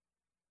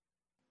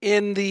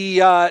In the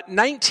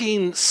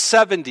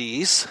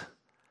 1970s,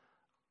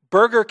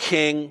 Burger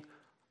King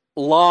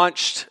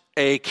launched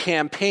a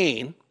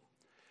campaign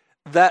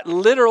that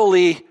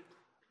literally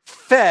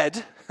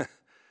fed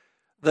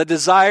the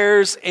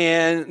desires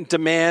and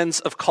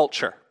demands of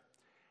culture.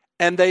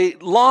 And they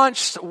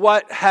launched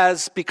what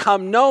has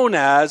become known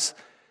as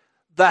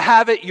the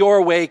Have It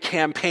Your Way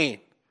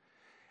campaign.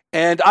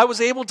 And I was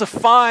able to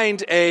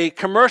find a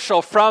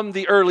commercial from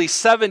the early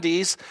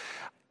 70s.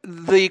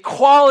 The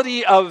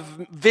quality of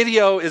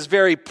video is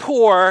very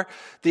poor.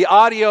 The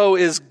audio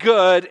is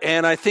good,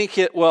 and I think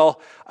it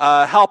will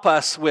help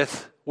us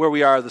with where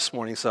we are this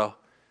morning. So,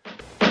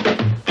 have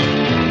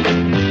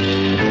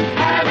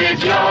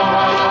it your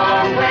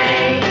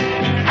way,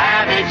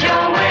 have it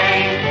your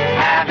way,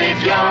 have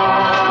it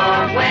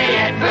your way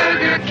at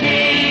Burger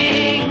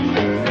King.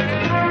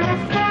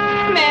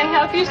 May I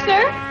help you,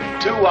 sir?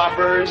 2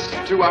 Whoppers,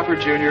 2 Whopper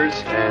Juniors,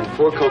 and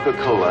 4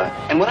 Coca-Cola.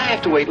 And would I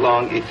have to wait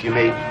long if you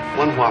made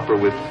 1 Whopper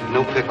with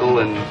no pickle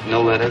and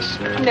no lettuce?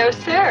 No,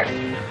 sir.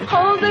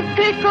 Hold the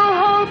pickle,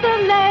 hold the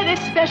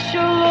lettuce.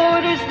 Special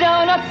orders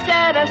don't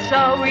upset us.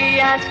 All we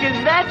ask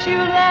is that you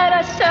let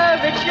us serve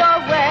it your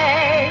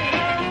way.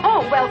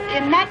 Oh, well,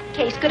 in that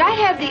case, could I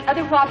have the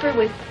other Whopper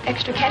with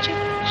extra ketchup?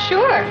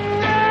 Sure.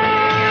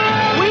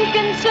 We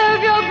can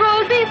serve your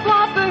rolled beef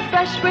Whopper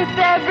fresh with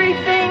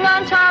everything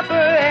on topper.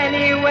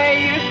 Any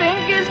way you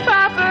think is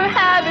proper,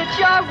 have it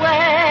your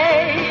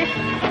way.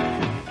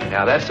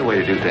 Now that's the way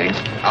to do things.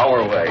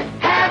 Our way.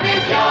 Have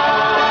it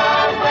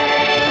your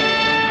way,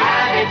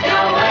 have it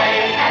your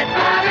way at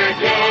Burger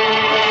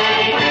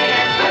King.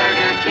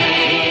 Burger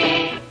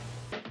King.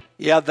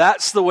 yeah,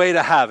 that's the way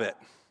to have it.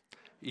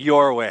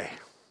 Your way.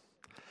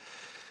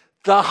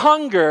 The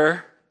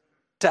hunger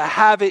to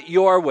have it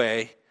your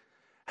way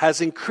has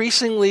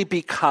increasingly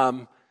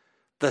become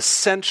the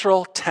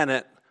central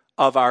tenet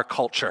of our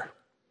culture.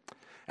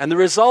 And the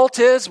result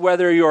is,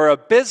 whether you're a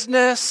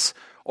business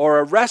or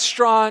a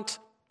restaurant,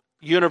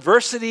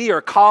 university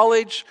or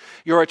college,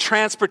 you're a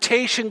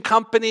transportation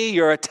company,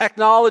 you're a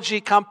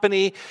technology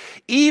company,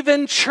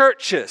 even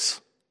churches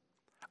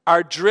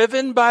are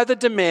driven by the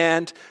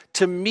demand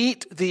to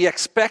meet the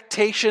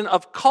expectation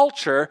of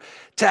culture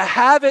to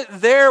have it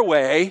their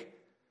way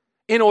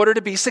in order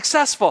to be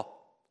successful.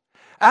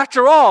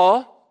 After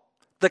all,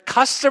 the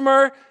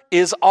customer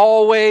is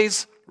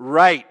always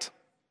right.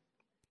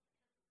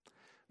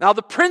 Now,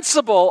 the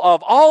principle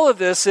of all of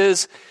this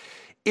is,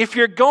 if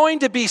you're going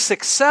to be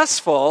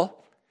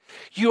successful,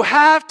 you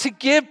have to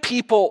give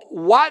people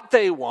what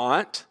they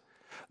want,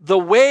 the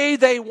way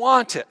they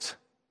want it,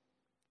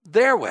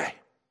 their way.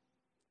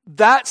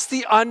 That's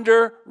the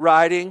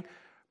underwriting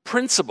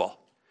principle.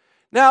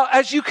 Now,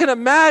 as you can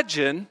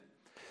imagine,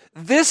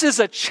 this is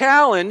a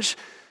challenge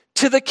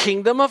to the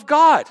kingdom of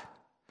God.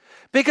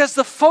 Because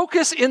the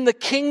focus in the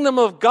kingdom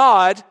of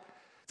God,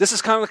 this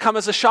is going to come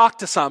as a shock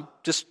to some.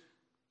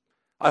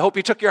 I hope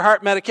you took your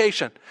heart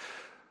medication.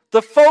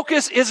 The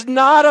focus is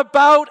not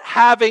about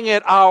having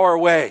it our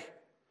way.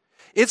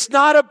 It's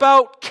not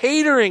about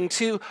catering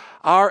to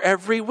our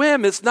every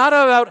whim. It's not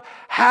about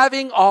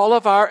having all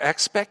of our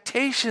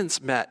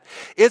expectations met.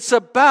 It's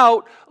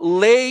about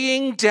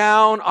laying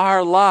down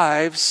our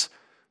lives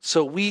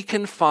so we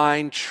can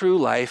find true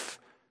life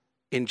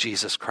in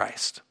Jesus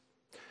Christ.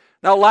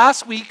 Now,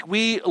 last week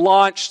we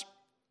launched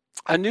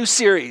a new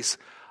series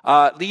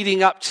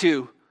leading up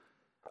to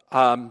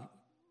the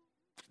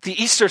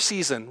Easter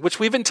season, which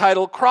we've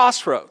entitled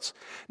Crossroads.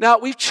 Now,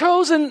 we've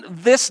chosen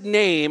this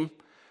name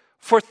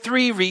for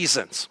 3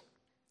 reasons.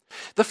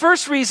 The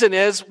first reason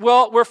is,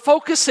 we're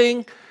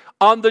focusing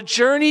on the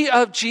journey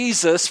of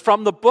Jesus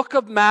from the book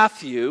of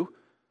Matthew,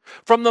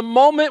 from the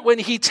moment when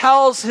he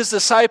tells his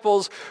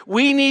disciples,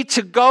 we need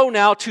to go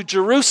now to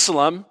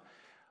Jerusalem,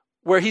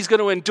 where he's going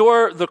to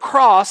endure the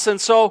cross.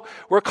 And so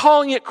we're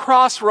calling it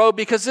Crossroad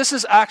because this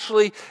is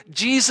actually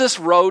Jesus'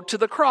 road to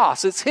the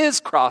cross. It's his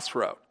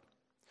crossroad.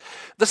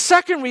 The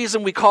second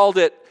reason we called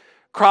it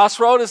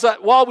Crossroad is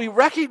that while we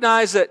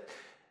recognize that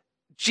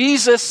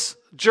Jesus'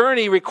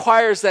 journey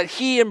requires that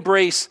he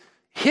embrace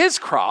his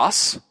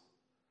cross,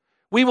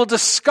 we will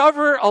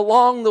discover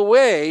along the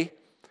way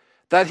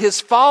that his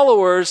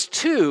followers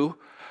too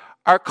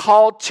are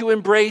called to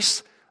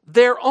embrace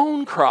their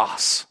own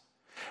cross.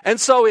 And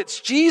so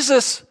it's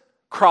Jesus'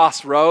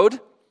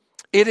 crossroad.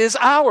 It is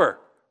our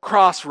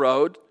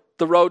crossroad,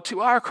 the road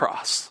to our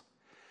cross.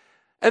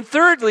 And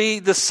thirdly,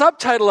 the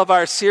subtitle of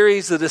our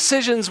series, The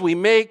Decisions We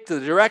Make, the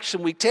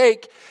Direction We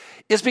Take,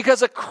 is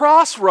because a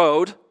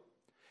crossroad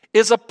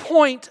is a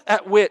point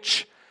at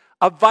which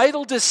a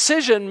vital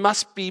decision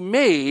must be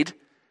made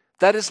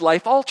that is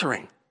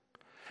life-altering.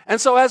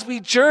 And so as we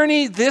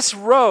journey this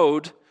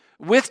road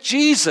with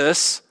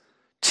Jesus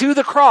to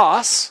the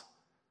cross,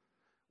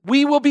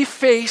 we will be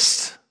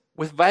faced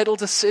with vital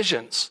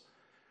decisions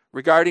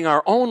regarding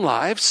our own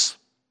lives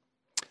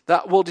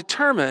that will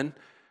determine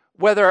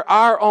whether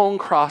our own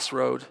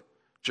crossroad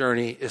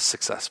journey is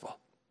successful.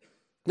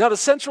 Now, the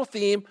central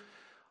theme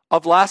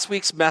of last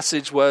week's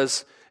message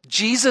was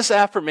Jesus'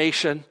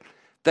 affirmation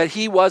that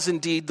he was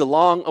indeed the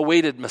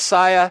long-awaited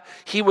Messiah.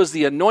 He was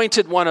the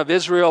anointed one of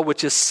Israel,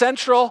 which is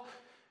central.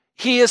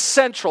 He is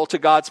central to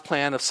God's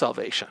plan of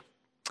salvation.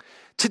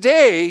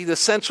 Today, the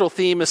central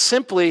theme is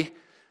simply,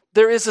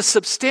 there is a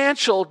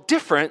substantial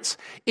difference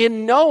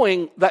in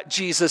knowing that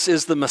Jesus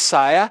is the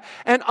Messiah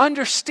and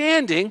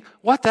understanding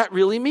what that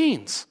really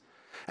means.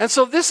 And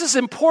so this is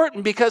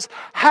important because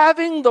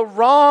having the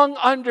wrong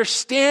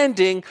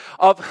understanding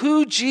of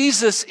who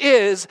Jesus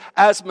is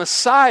as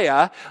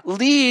Messiah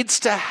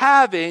leads to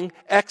having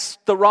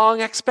the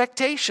wrong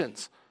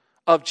expectations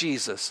of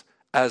Jesus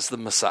as the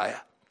Messiah.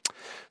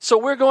 So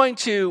we're going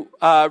to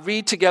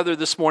read together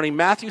this morning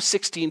Matthew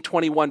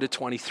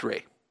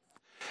 16:21-23.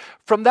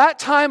 From that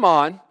time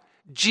on,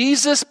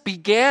 Jesus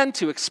began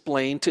to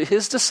explain to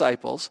his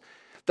disciples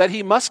that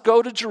he must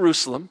go to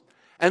Jerusalem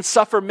and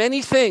suffer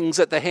many things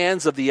at the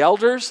hands of the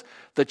elders,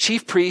 the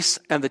chief priests,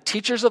 and the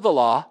teachers of the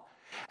law,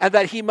 and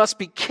that he must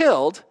be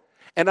killed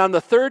and on the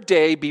third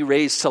day be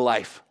raised to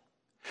life.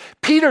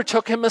 Peter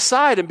took him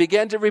aside and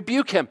began to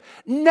rebuke him.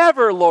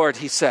 "Never, Lord,"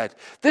 he said,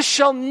 "this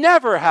shall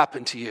never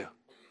happen to you."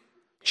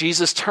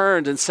 Jesus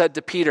turned and said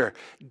to Peter,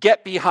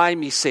 "Get behind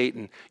me,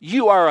 Satan.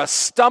 You are a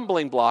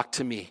stumbling block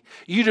to me.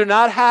 You do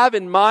not have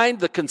in mind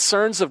the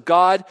concerns of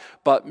God,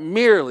 but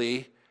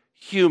merely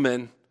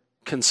human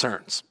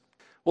concerns."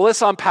 Well,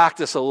 let's unpack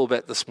this a little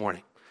bit this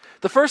morning.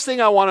 The first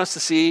thing I want us to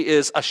see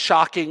is a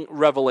shocking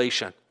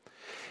revelation.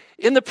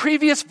 In the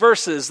previous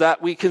verses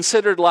that we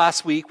considered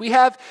last week, we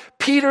have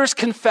Peter's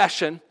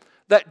confession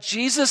that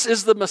Jesus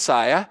is the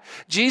Messiah.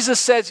 Jesus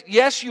says,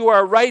 yes, you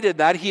are right in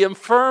that. He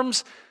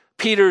affirms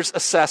Peter's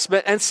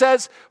assessment and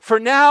says, for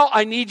now,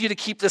 I need you to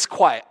keep this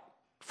quiet.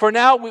 For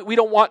now, we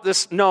don't want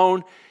this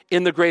known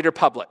in the greater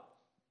public.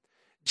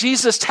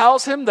 Jesus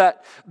tells him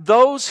that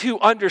those who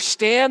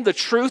understand the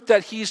truth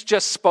that he's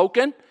just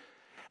spoken,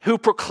 who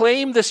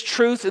proclaim this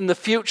truth in the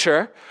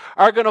future,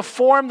 are going to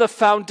form the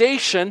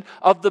foundation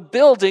of the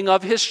building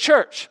of his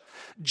church.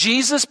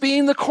 Jesus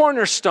being the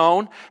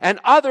cornerstone, and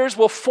others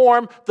will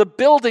form the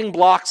building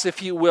blocks,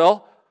 if you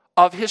will,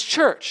 of his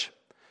church.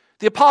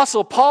 The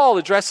Apostle Paul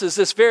addresses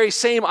this very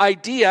same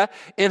idea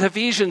in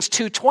Ephesians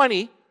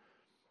 2:20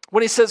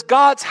 when he says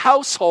God's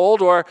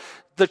household, or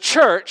the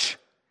church,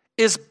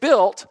 is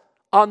built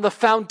on the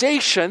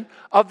foundation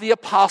of the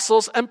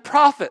apostles and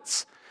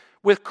prophets,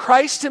 with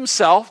Christ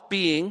himself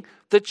being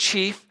the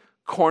chief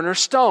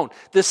cornerstone.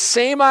 This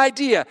same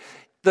idea.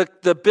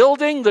 The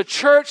building, the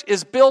church,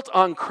 is built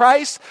on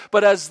Christ,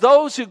 but as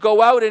those who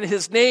go out in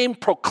his name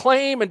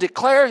proclaim and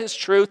declare his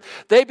truth,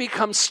 they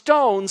become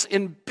stones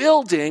in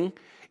building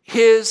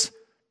his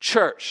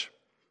church.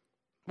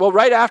 Well,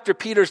 right after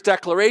Peter's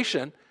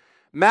declaration,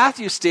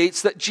 Matthew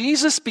states that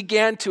Jesus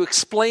began to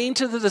explain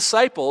to the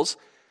disciples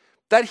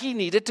that he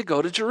needed to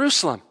go to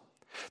Jerusalem,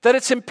 that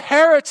it's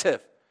imperative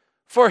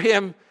for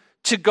him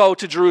to go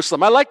to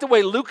Jerusalem. I like the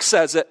way Luke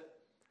says it.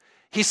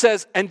 He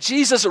says, and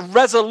Jesus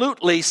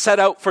resolutely set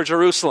out for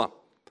Jerusalem.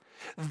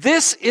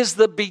 This is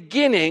the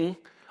beginning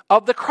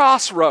of the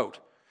crossroad.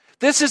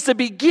 This is the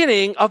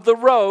beginning of the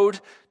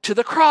road to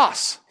the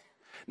cross.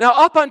 Now,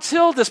 up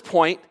until this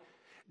point,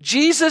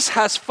 Jesus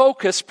has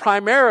focused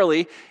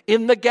primarily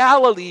in the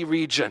Galilee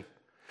region.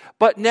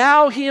 But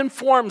now he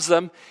informs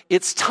them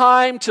it's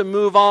time to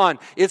move on.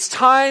 It's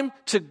time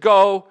to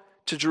go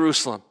to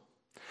Jerusalem.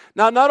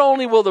 Now, not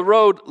only will the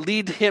road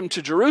lead him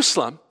to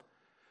Jerusalem,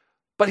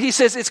 but he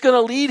says it's going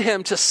to lead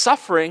him to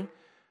suffering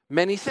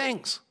many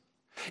things.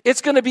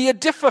 It's going to be a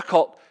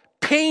difficult,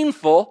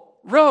 painful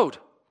road.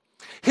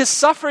 His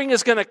suffering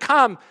is going to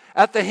come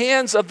at the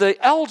hands of the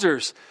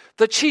elders,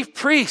 the chief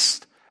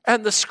priests,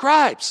 and the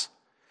scribes.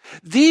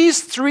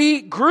 These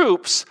three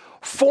groups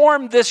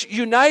form this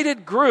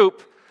united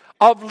group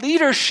of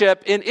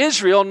leadership in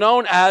Israel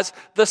known as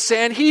the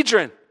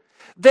Sanhedrin.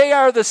 They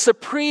are the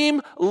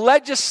supreme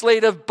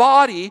legislative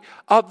body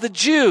of the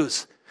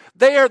Jews.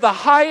 They are the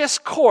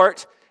highest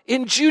court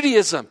in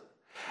Judaism,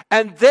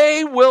 and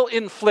they will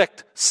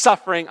inflict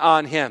suffering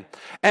on him.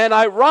 And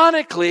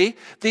ironically,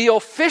 the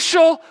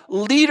official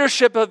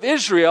leadership of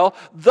Israel,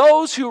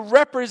 those who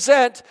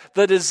represent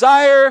the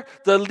desire,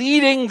 the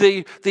leading,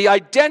 the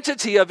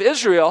identity of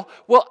Israel,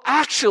 will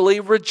actually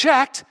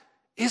reject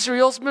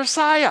Israel's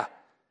Messiah.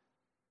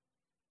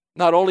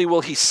 Not only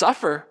will he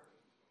suffer,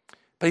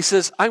 but he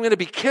says, I'm going to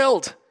be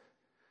killed.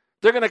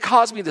 They're going to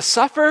cause me to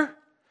suffer,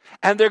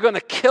 and they're going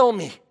to kill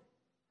me.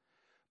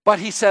 But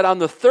he said on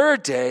the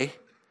third day,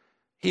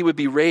 he would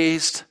be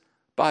raised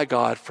by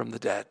God from the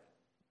dead.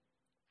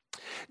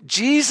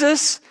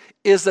 Jesus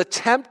is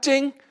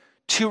attempting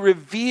to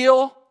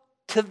reveal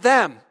to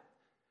them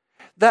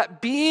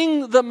that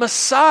being the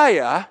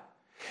Messiah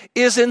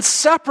is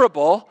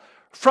inseparable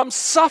from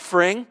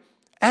suffering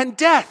and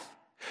death.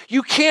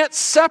 You can't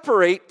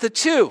separate the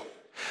two.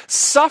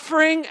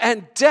 Suffering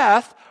and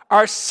death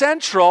are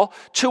central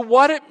to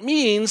what it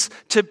means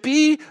to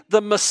be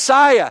the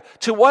Messiah,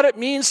 to what it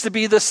means to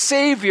be the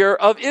Savior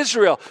of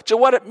Israel, to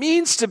what it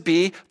means to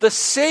be the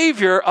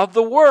Savior of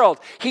the world.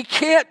 He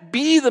can't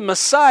be the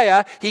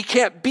Messiah, he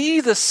can't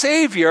be the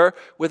Savior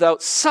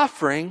without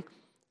suffering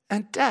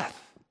and death.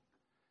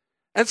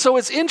 And so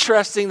it's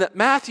interesting that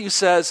Matthew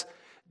says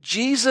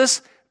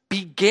Jesus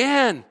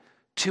began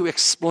to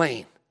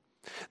explain.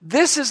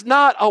 This is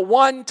not a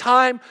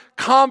one-time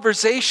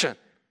conversation.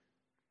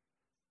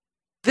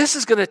 This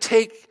is going to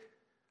take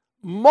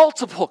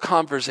multiple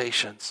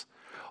conversations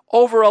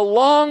over a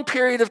long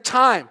period of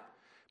time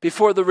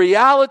before the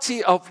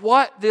reality of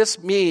what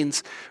this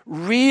means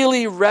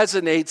really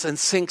resonates and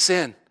sinks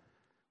in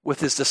with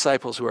his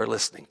disciples who are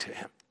listening to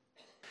him.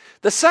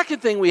 The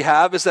second thing we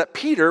have is that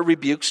Peter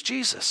rebukes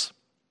Jesus.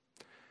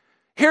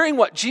 Hearing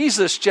what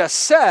Jesus just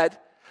said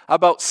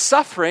about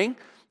suffering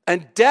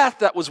and death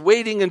that was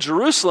waiting in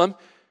Jerusalem,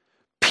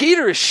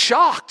 Peter is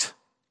shocked.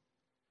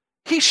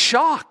 He's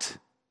shocked.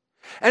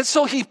 And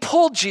so he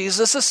pulled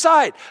Jesus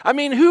aside. I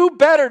mean, who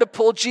better to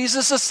pull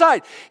Jesus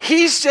aside?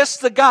 He's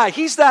just the guy.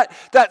 He's that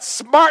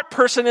smart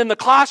person in the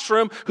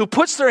classroom who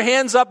puts their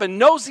hands up and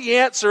knows the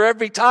answer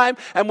every time.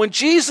 And when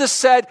Jesus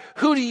said,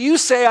 "Who do you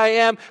say I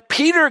am?"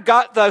 Peter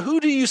got the "who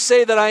do you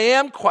say that I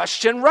am"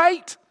 question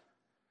right.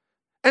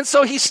 And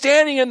so he's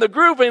standing in the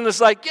group and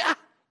is like, "Yeah,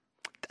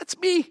 that's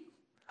me.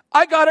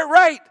 I got it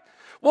right."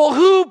 Well,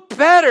 who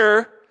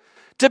better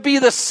to be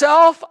the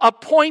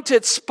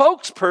self-appointed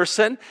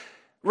spokesperson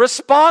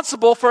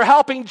responsible for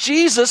helping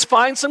Jesus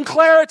find some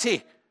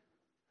clarity?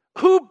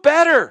 Who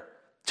better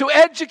to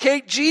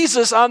educate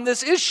Jesus on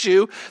this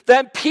issue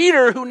than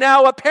Peter, who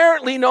now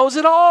apparently knows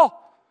it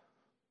all?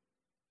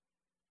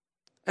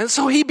 And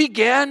so he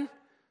began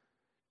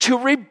to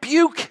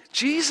rebuke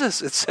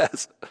Jesus, it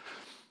says.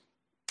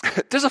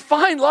 There's a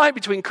fine line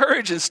between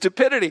courage and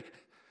stupidity.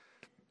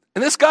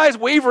 And this guy's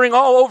wavering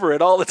all over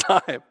it all the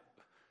time.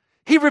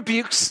 He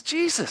rebukes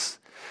Jesus.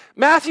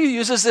 Matthew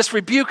uses this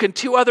rebuke in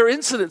two other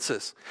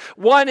incidences.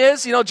 One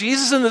is,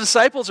 Jesus and the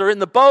disciples are in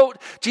the boat.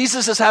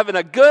 Jesus is having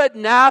a good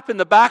nap in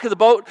the back of the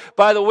boat.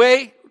 By the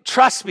way,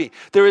 trust me,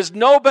 there is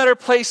no better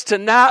place to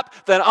nap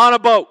than on a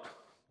boat.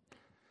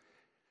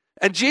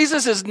 And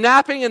Jesus is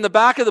napping in the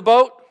back of the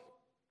boat,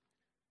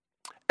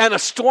 and a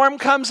storm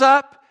comes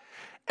up,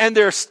 and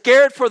they're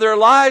scared for their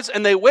lives,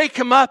 and they wake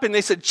him up, and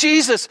they said,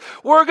 "Jesus,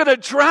 we're going to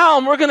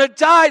drown. We're going to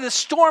die. The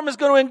storm is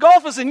going to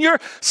engulf us, and you're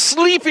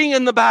sleeping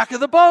in the back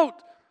of the boat."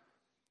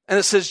 And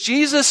it says,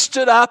 Jesus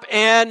stood up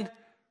and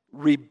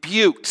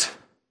rebuked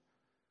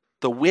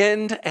the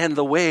wind and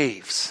the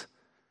waves,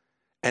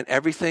 and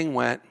everything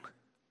went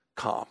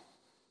calm.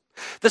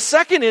 The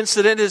second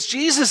incident is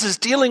Jesus is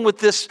dealing with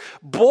this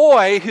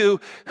boy who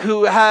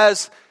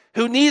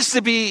needs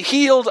to be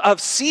healed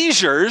of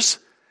seizures.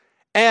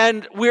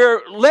 And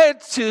we're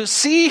led to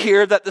see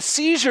here that the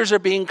seizures are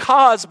being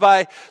caused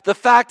by the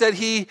fact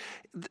that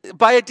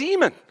by a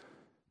demon.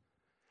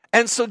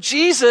 And so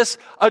Jesus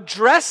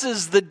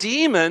addresses the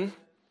demon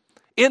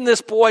in this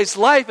boy's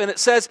life, and it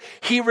says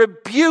he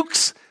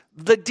rebukes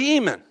the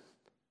demon.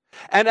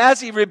 And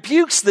as he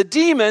rebukes the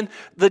demon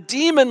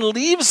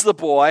leaves the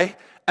boy,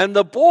 and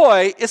the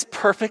boy is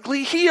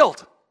perfectly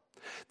healed.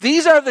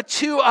 These are the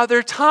two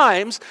other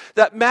times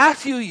that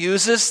Matthew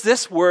uses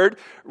this word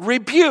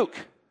rebuke.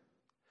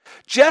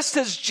 Just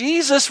as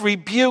Jesus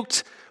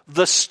rebuked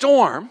the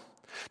storm,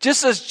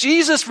 just as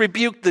Jesus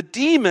rebuked the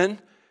demon,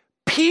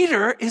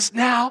 Peter is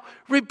now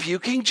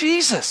rebuking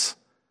Jesus.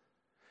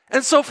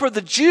 And so for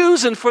the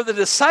Jews and for the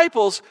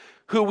disciples,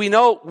 who we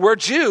know were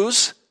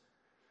Jews,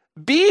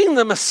 being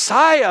the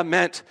Messiah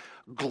meant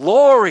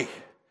glory.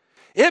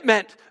 It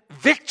meant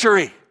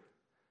victory.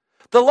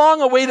 The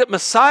long-awaited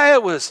Messiah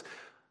was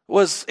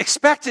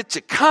expected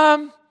to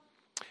come.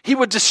 He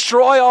would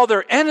destroy all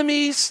their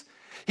enemies.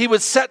 He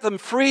would set them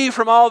free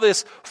from all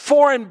this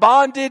foreign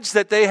bondage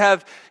that they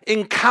have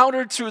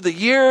encountered through the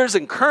years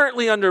and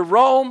currently under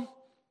Rome.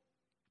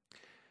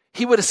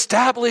 He would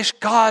establish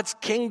God's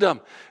kingdom,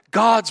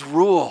 God's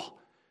rule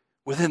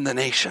within the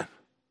nation.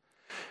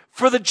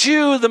 For the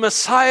Jew, the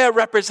Messiah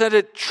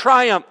represented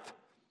triumph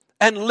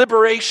and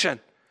liberation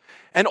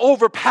and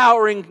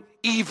overpowering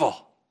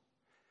evil.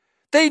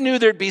 They knew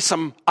there'd be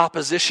some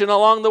opposition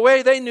along the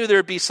way. They knew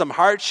there'd be some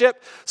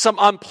hardship, some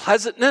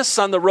unpleasantness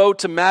on the road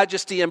to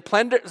majesty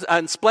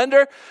and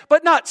splendor,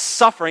 but not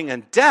suffering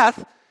and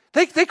death.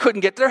 They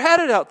couldn't get their head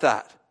about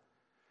that.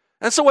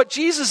 And so what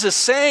Jesus is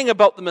saying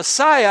about the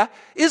Messiah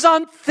is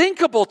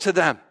unthinkable to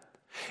them.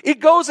 It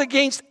goes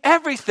against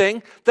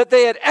everything that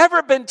they had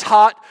ever been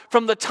taught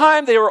from the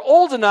time they were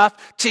old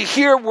enough to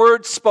hear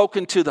words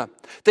spoken to them.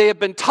 They have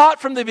been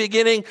taught from the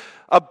beginning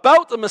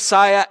about the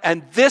Messiah,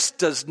 and this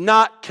does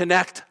not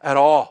connect at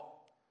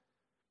all.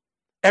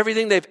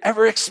 Everything they've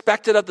ever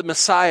expected of the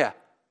Messiah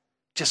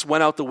just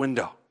went out the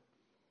window.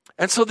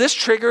 And so this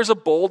triggers a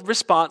bold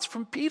response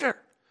from Peter.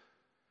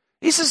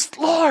 He says,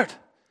 "Lord,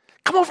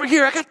 come over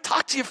here. I got to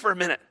talk to you for a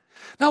minute.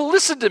 Now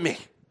listen to me.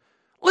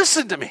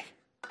 Listen to me.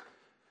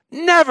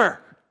 Never,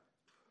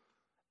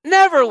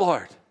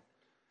 Lord.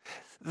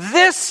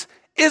 This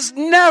is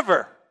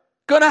never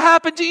going to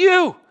happen to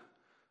you.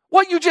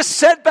 What you just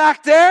said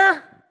back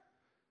there?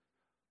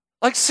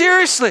 Like,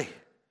 seriously,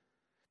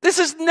 this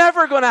is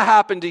never going to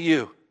happen to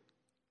you."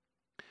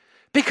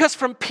 Because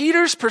from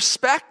Peter's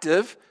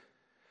perspective,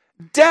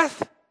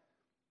 death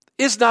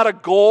is not a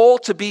goal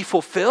to be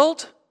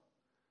fulfilled.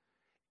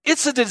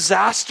 it's a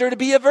disaster to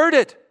be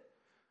averted.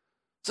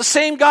 It's the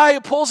same guy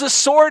who pulls his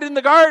sword in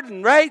the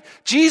garden, right?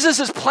 Jesus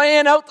is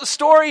playing out the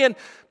story and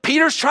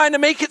Peter's trying to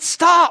make it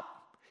stop.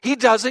 He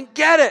doesn't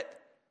get it.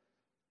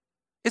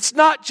 It's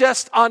not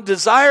just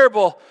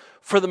undesirable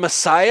for the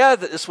Messiah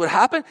that this would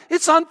happen.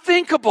 It's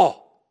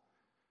unthinkable.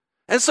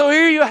 And so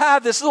here you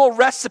have this little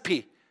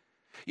recipe.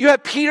 You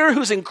have Peter,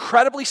 who's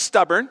incredibly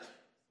stubborn,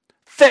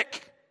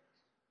 thick.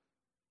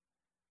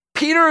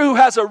 Peter, who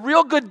has a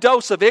real good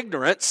dose of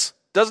ignorance,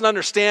 doesn't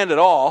understand at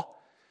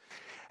all,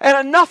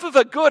 and enough of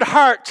a good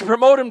heart to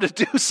promote him to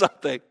do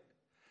something.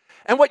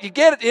 And what you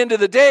get at the end of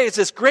the day is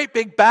this great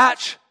big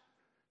batch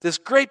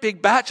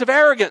of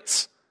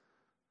arrogance.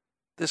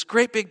 This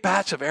great big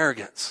batch of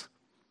arrogance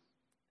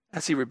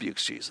as he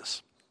rebukes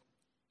Jesus.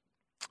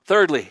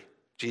 Thirdly,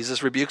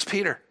 Jesus rebukes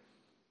Peter.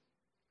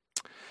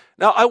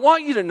 Now, I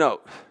want you to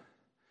note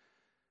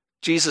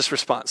Jesus'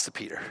 response to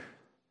Peter.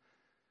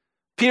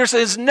 Peter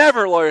says,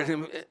 never,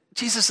 Lord.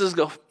 Jesus says,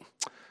 go,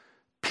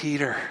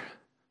 Peter.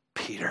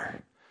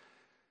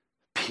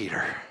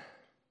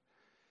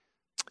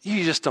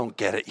 You just don't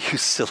get it, you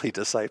silly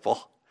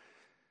disciple.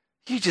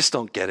 You just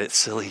don't get it,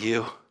 silly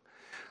you.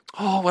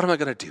 Oh, what am I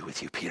going to do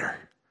with you, Peter?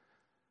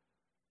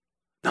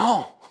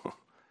 No.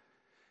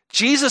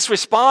 Jesus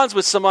responds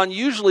with some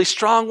unusually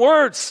strong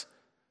words.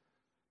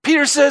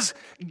 Peter says,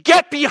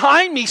 get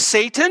behind me,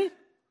 Satan.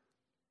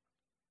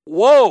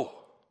 Whoa.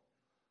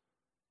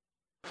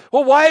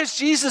 Well, why is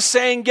Jesus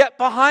saying get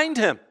behind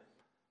him?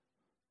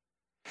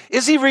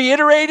 Is he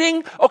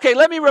reiterating, okay,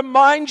 let me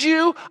remind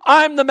you,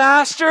 I'm the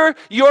master,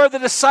 you're the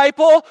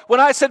disciple. When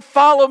I said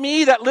follow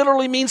me, that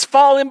literally means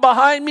fall in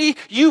behind me.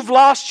 You've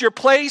lost your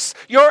place.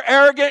 You're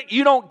arrogant.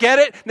 You don't get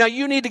it. Now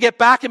you need to get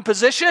back in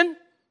position.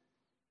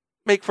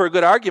 Make for a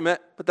good argument,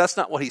 but that's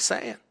not what he's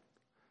saying.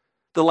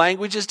 The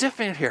language is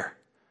different here.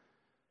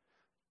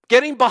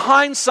 Getting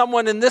behind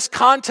someone in this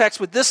context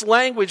with this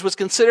language was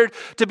considered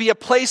to be a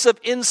place of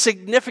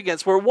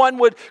insignificance where one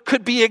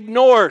could be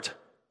ignored.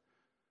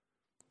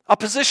 A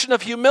position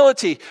of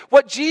humility.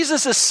 What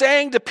Jesus is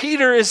saying to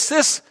Peter is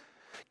this: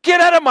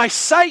 get out of my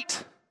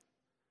sight.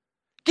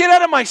 Get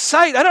out of my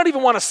sight. I don't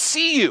even want to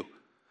see you.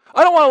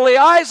 I don't want to lay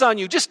eyes on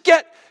you. Just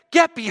get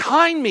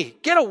behind me.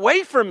 Get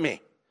away from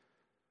me.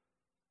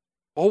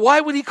 Well,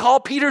 why would he call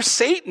Peter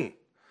Satan?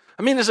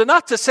 I mean, there's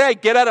enough to say,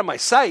 get out of my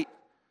sight.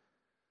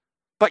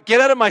 But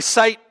get out of my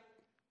sight,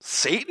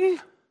 Satan?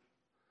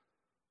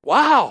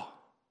 Wow.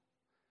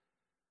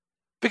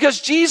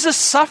 Because Jesus'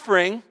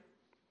 suffering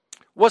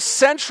was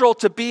central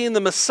to being the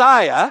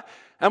Messiah,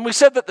 and we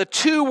said that the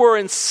two were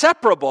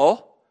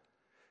inseparable.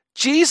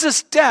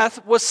 Jesus'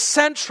 death was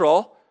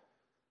central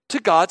to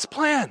God's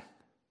plan.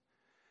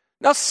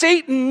 Now,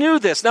 Satan knew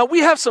this. Now, we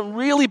have some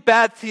really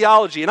bad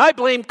theology, and I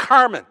blame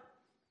Carmen.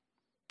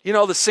 You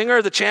know, the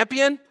singer, the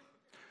champion?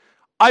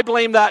 I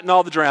blame that in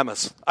all the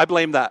dramas. I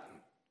blame that.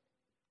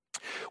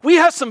 We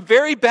have some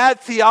very bad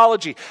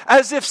theology,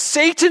 as if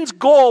Satan's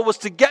goal was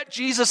to get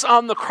Jesus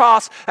on the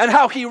cross and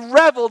how he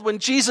reveled when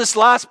Jesus'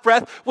 last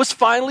breath was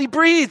finally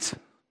breathed.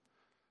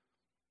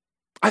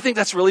 I think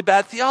that's really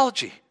bad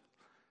theology.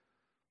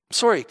 I'm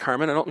sorry,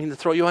 Carmen, I don't mean to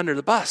throw you under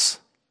the bus.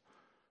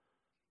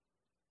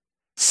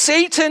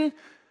 Satan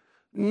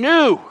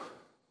knew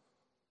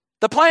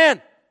the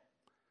plan,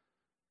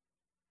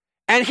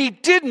 and he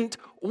didn't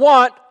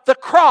want the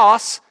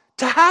cross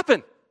to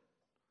happen.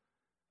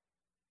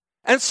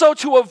 And so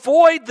to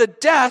avoid the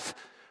death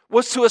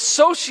was to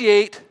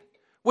associate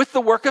with the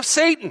work of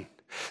Satan.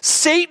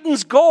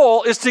 Satan's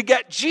goal is to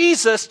get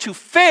Jesus to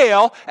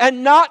fail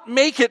and not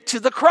make it to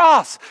the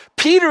cross.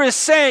 Peter is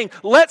saying,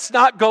 let's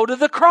not go to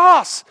the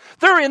cross.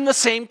 They're in the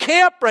same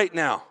camp right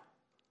now.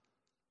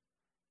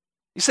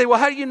 You say, well,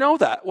 how do you know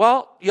that?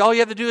 Well, all you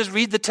have to do is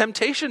read the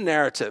temptation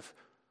narrative.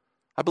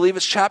 I believe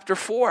it's chapter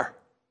 4.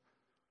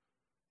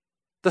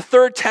 The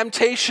third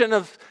temptation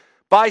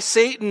by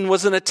Satan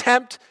was an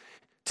attempt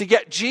to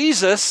get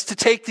Jesus to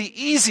take the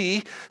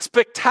easy,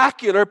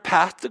 spectacular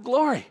path to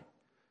glory.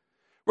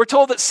 We're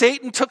told that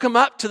Satan took him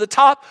up to the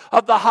top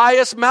of the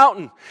highest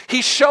mountain.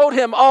 He showed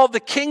him all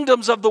the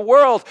kingdoms of the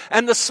world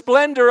and the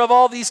splendor of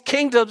all these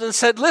kingdoms and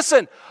said,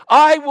 listen,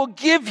 I will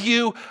give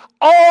you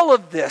all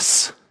of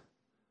this,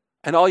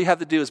 and all you have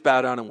to do is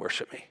bow down and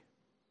worship me.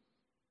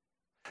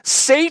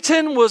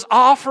 Satan was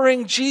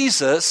offering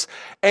Jesus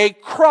a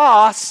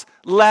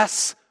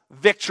cross-less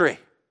victory.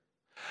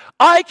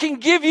 I can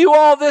give you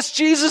all this,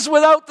 Jesus,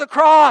 without the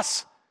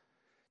cross.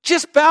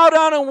 Just bow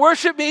down and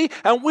worship me,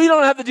 and we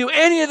don't have to do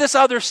any of this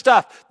other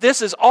stuff.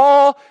 This is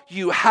all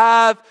you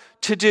have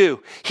to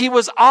do. He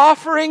was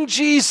offering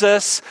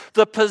Jesus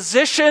the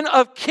position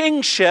of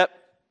kingship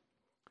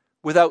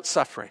without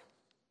suffering.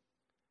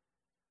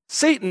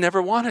 Satan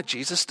never wanted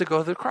Jesus to go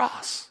to the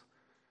cross.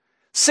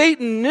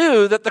 Satan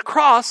knew that the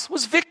cross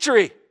was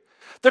victory.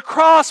 The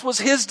cross was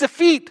his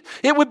defeat.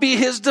 It would be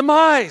his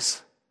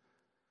demise.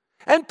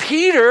 And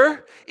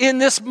Peter, in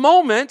this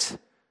moment,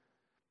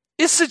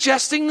 is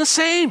suggesting the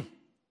same.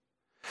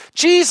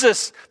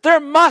 Jesus, there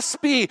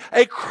must be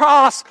a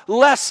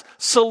cross-less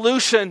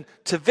solution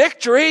to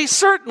victory,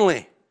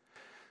 certainly.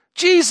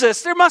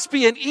 Jesus, there must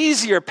be an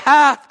easier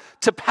path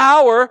to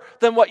power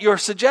than what you're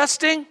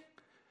suggesting.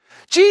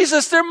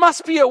 Jesus, there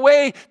must be a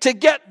way to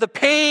get the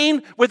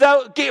gain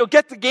without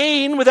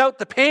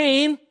the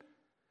pain.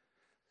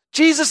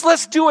 Jesus,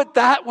 let's do it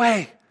that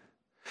way.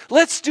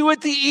 Let's do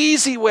it the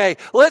easy way.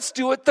 Let's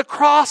do it the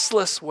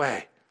crossless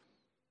way.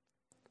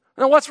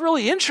 Now, what's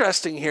really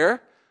interesting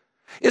here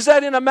is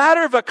that in a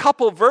matter of a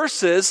couple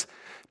verses,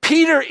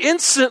 Peter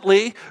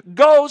instantly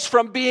goes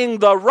from being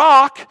the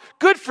rock,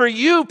 good for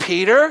you,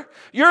 Peter,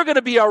 you're going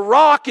to be a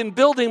rock in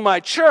building my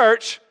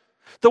church,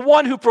 the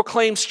one who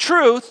proclaims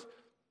truth,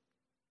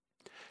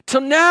 to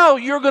now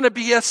you're going to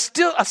be a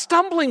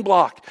stumbling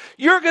block.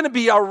 You're going to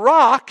be a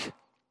rock.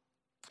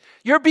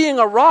 You're being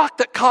a rock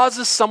that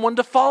causes someone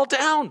to fall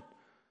down,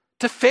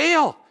 to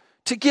fail,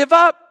 to give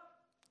up.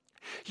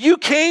 You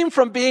came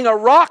from being a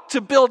rock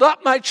to build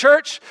up my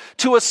church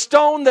to a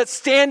stone that's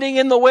standing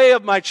in the way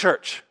of my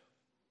church.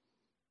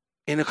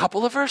 In a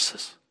couple of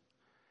verses.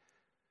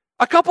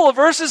 A couple of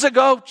verses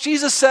ago,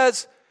 Jesus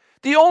says,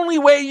 the only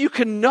way you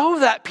can know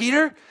that,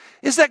 Peter,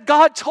 is that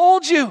God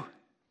told you.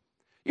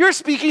 You're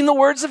speaking the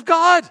words of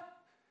God.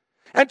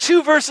 And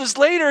 2 verses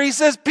later, he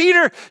says,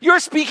 Peter, you're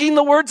speaking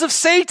the words of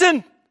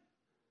Satan.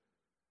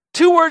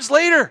 2 words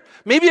later,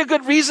 maybe a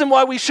good reason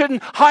why we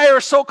shouldn't hire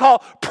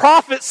so-called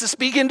prophets to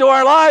speak into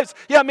our lives.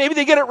 Yeah, maybe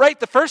they get it right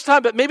the first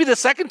time, but maybe the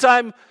second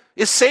time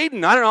is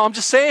Satan. I don't know, I'm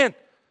just saying.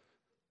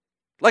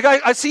 Like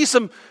I see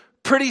some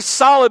pretty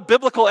solid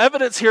biblical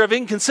evidence here of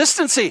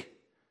inconsistency,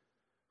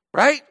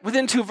 right?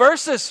 Within 2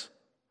 verses.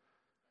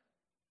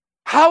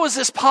 How is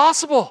this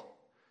possible?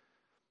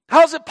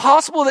 How is it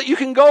possible that you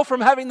can go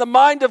from having the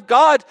mind of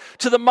God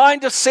to the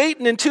mind of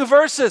Satan in 2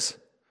 verses?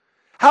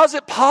 How is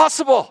it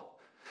possible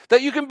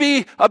that you can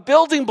be a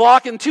building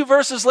block and 2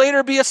 verses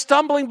later be a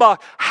stumbling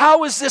block?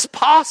 How is this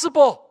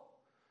possible?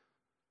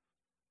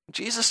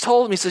 Jesus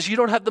told him, he says, you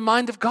don't have the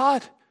mind of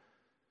God.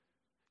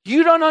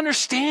 You don't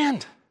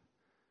understand.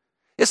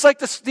 It's like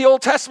the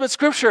Old Testament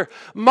scripture,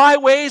 my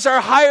ways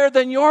are higher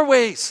than your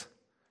ways.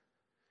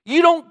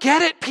 You don't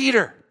get it,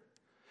 Peter.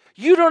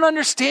 You don't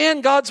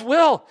understand God's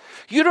will.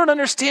 You don't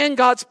understand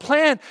God's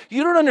plan.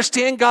 You don't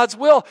understand God's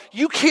will.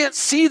 You can't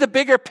see the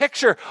bigger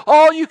picture.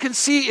 All you can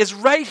see is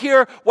right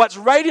here, what's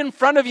right in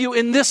front of you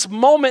in this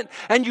moment,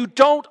 and you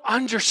don't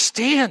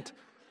understand.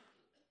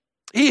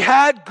 He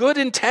had good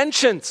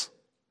intentions.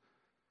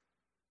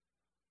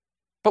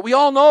 But we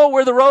all know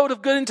where the road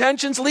of good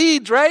intentions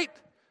leads, right?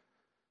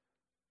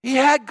 He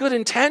had good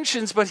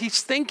intentions, but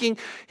he's thinking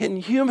in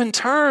human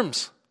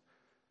terms.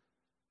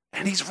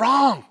 And he's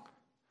wrong.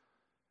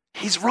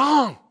 He's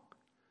wrong.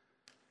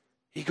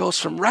 He goes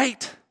from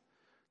right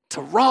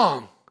to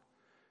wrong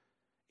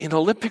in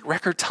Olympic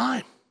record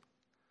time.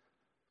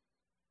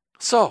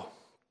 So,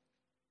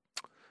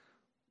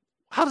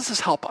 how does this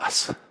help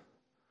us?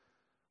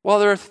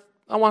 Well,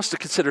 I want us to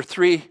consider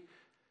 3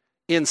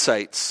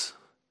 insights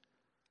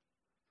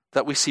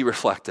that we see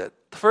reflected.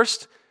 The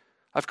first,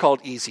 I've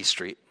called Easy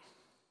Street.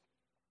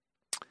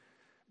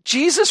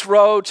 Jesus'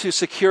 road to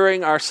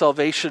securing our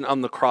salvation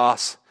on the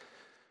cross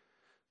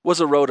was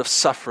a road of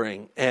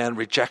suffering and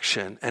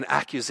rejection and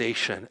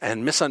accusation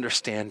and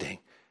misunderstanding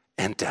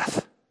and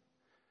death.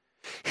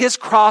 His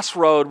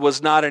crossroad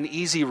was not an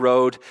easy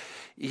road,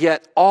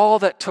 yet all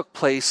that took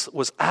place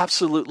was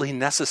absolutely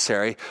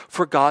necessary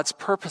for God's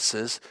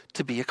purposes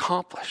to be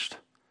accomplished.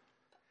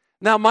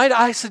 Now, might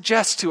I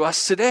suggest to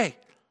us today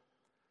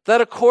that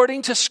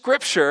according to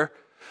Scripture,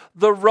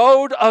 the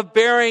road of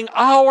bearing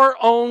our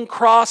own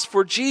cross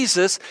for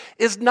Jesus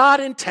is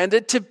not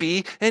intended to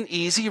be an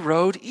easy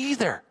road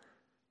either.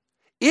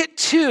 It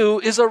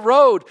too is a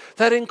road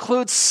that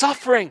includes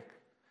suffering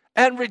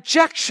and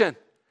rejection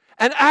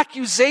and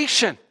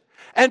accusation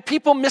and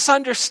people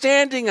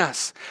misunderstanding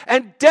us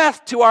and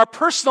death to our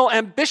personal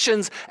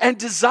ambitions and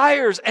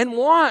desires and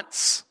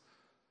wants.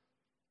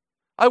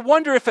 I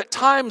wonder if at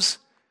times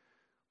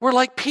we're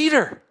like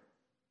Peter.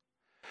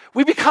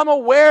 We become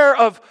aware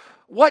of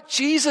what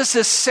Jesus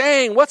is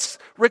saying, what's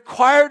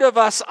required of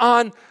us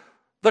on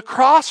the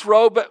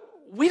crossroad, but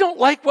we don't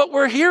like what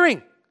we're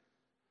hearing.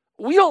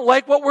 We don't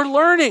like what we're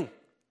learning.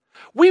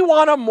 We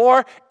want a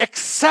more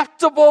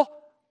acceptable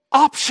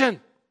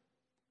option.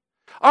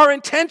 Our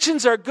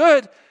intentions are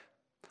good,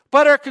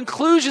 but our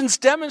conclusions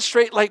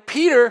demonstrate, like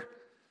Peter,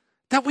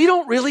 that we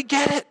don't really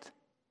get it.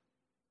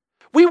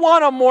 We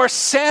want a more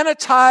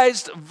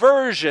sanitized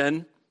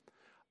version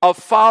of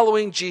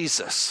following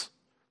Jesus.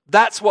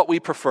 That's what we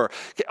prefer.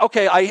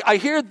 Okay, I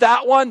hear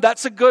that one.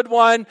 That's a good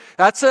one.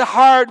 That's a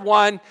hard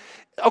one.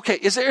 Okay,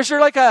 is there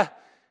like a,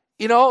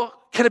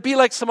 can it be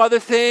like some other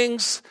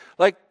things,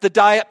 like the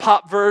diet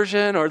pop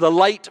version or the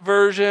light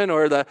version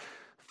or the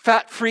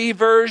fat-free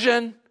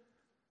version?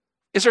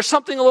 Is there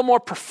something a little more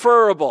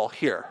preferable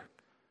here?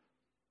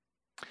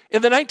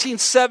 In the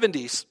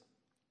 1970s,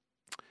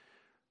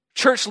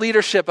 church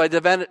leadership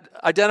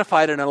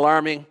identified an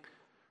alarming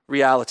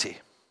reality.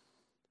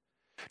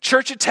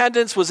 Church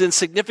attendance was in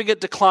significant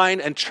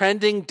decline and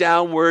trending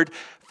downward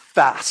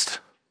fast.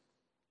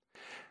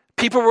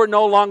 People were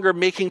no longer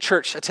making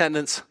church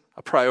attendance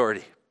a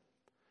priority.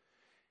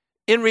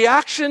 In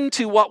reaction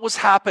to what was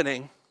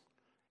happening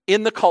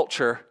in the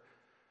culture,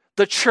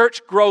 the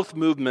church growth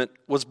movement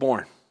was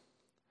born.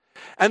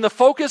 And the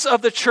focus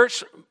of the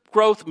church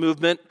growth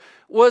movement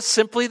was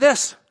simply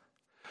this: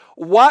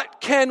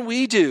 what can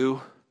we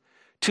do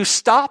to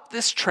stop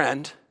this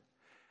trend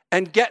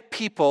and get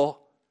people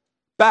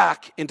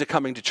back into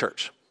coming to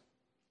church?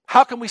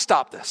 How can we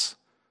stop this?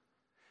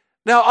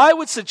 Now, I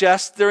would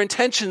suggest their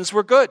intentions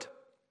were good,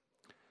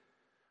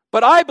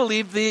 but I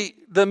believe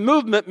the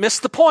movement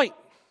missed the point.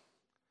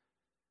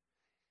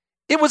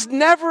 It was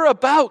never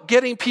about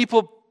getting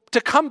people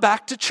to come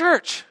back to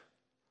church.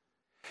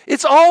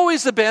 It's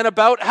always been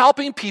about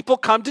helping people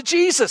come to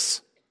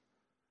Jesus.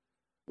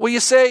 Well, you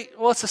say,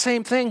 well, it's the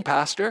same thing,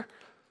 Pastor.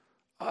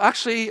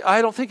 Actually,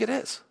 I don't think it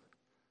is.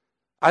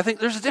 I think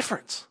there's a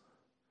difference.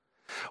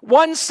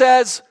 One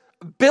says,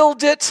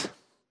 build it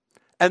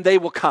and they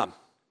will come.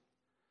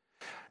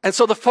 And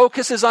so the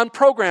focus is on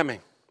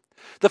programming.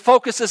 The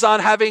focus is on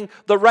having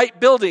the right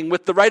building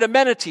with the right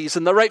amenities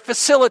and the right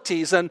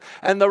facilities and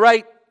the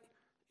right,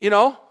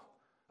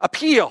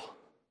 appeal.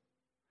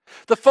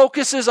 The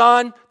focus is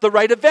on the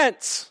right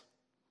events.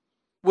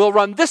 We'll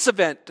run this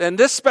event and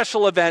this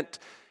special event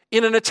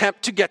in an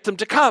attempt to get them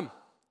to come.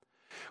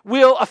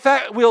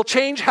 We'll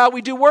change how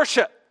we do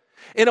worship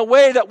in a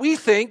way that we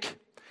think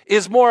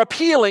is more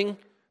appealing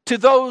to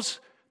those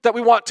that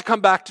we want to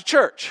come back to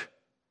church.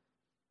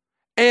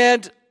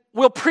 And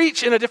we'll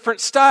preach in a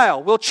different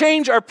style. We'll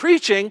change our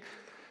preaching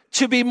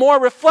to be more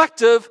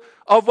reflective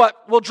of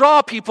what will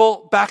draw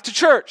people back to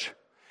church.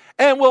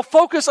 And we'll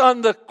focus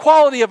on the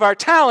quality of our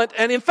talent.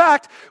 And in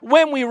fact,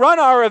 when we run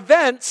our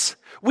events,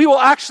 we will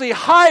actually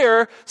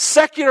hire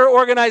secular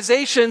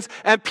organizations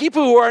and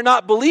people who are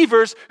not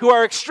believers, who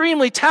are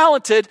extremely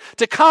talented,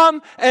 to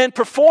come and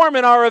perform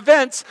in our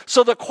events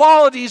so the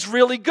quality is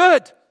really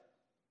good.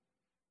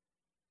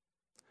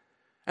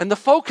 And the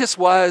focus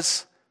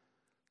was,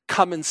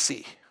 come and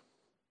see.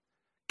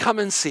 Come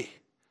and see.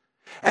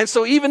 And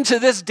so even to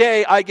this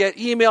day, I get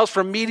emails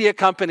from media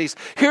companies.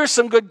 Here's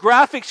some good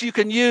graphics you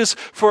can use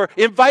for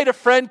invite a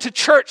friend to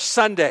church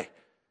Sunday.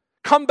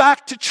 Come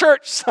back to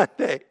church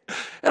Sunday.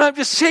 And I'm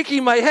just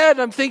shaking my head.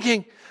 I'm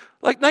thinking,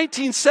 like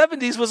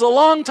 1970s was a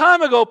long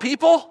time ago,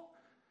 people.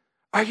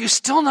 Are you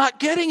still not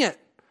getting it?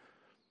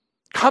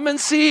 Come and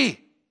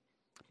see.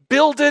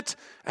 Build it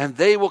and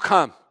they will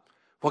come.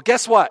 Well,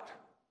 guess what?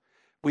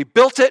 We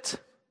built it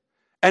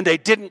and they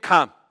didn't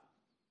come.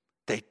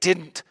 They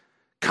didn't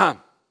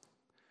come.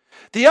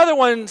 The other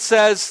one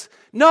says,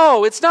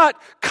 no, it's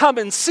not come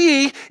and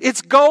see,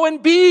 it's go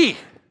and be.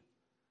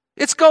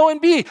 It's go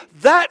and be.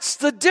 That's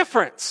the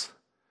difference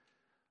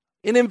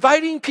in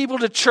inviting people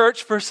to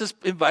church versus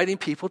inviting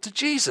people to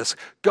Jesus.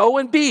 Go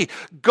and be.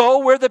 Go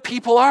where the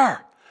people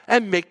are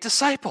and make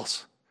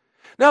disciples.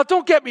 Now,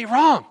 don't get me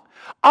wrong.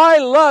 I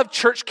love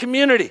church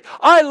community.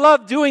 I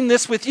love doing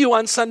this with you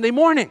on Sunday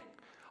morning.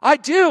 I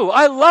do.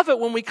 I love it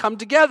when we come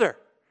together.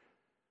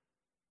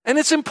 And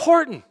it's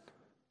important.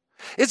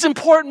 It's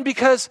important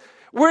because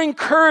we're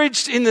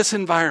encouraged in this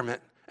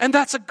environment, and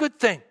that's a good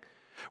thing.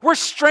 We're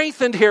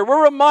strengthened here.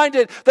 We're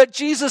reminded that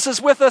Jesus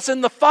is with us in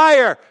the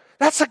fire.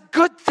 That's a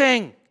good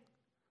thing.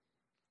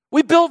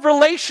 We build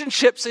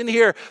relationships in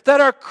here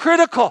that are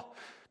critical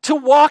to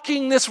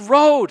walking this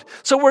road.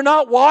 So we're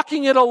not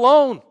walking it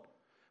alone,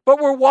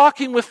 but we're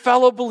walking with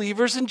fellow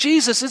believers in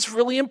Jesus. It's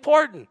really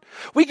important.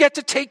 We get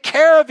to take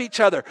care of each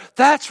other.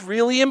 That's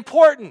really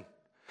important.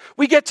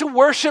 We get to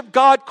worship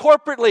God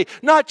corporately,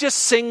 not just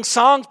sing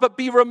songs, but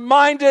be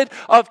reminded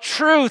of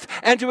truth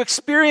and to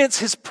experience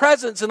His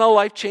presence in a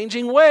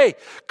life-changing way.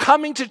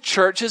 Coming to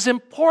church is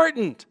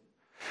important.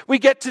 We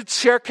get to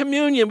share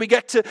communion. We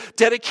get to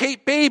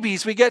dedicate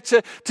babies. We get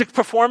to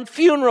perform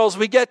funerals.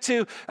 We get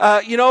to,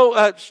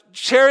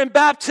 share in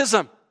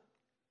baptism.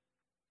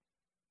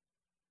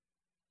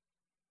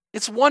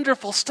 It's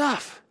wonderful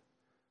stuff.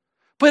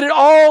 But it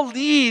all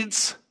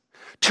leads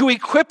to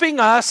equipping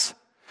us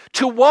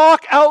to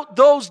walk out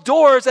those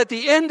doors at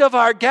the end of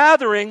our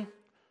gathering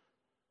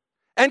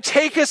and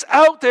take us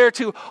out there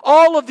to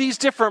all of these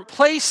different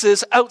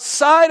places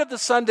outside of the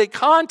Sunday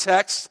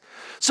context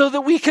so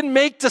that we can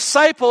make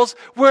disciples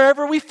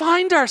wherever we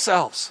find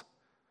ourselves.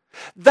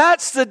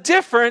 That's the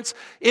difference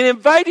in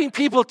inviting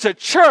people to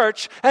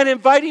church and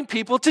inviting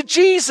people to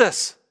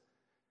Jesus.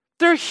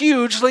 They're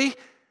hugely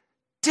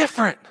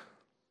different.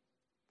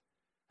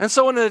 And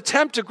so in an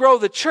attempt to grow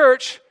the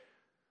church,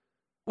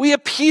 we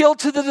appealed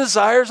to the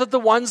desires of the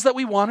ones that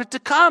we wanted to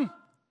come.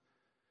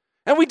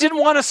 And we didn't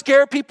want to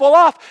scare people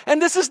off.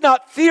 And this is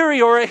not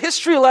theory or a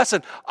history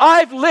lesson.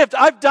 I've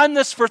done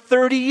this for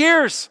 30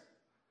 years.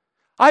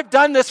 I've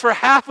done this for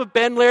half of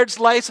Ben Laird's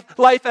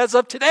life as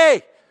of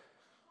today.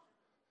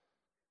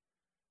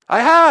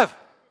 I have.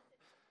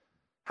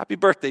 Happy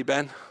birthday,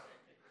 Ben.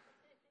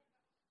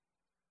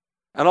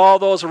 And all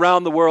those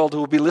around the world who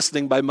will be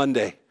listening by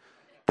Monday,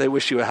 they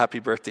wish you a happy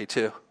birthday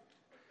too.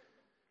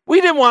 We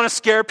didn't want to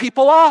scare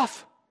people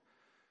off.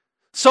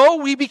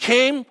 So we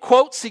became,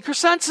 quote, seeker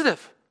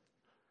sensitive.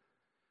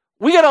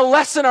 We got to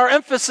lessen our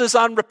emphasis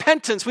on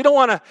repentance. We don't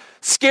want to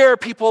scare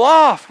people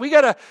off. We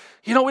got to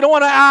we don't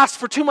want to ask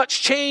for too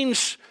much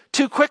change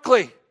too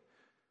quickly.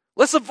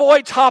 Let's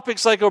avoid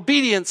topics like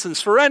obedience and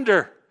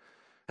surrender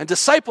and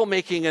disciple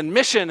making and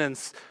mission and,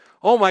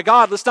 oh my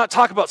God, let's not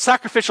talk about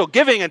sacrificial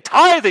giving and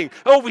tithing.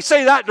 Oh, if we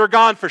say that, they're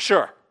gone for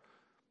sure.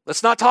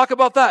 Let's not talk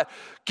about that.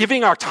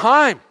 Giving our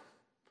time,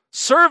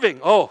 serving.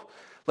 Oh,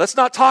 let's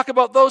not talk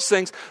about those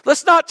things.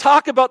 Let's not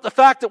talk about the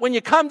fact that when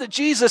you come to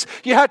Jesus,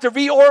 you have to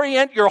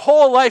reorient your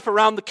whole life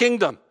around the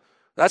kingdom.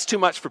 That's too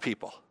much for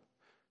people.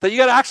 That you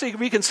got to actually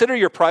reconsider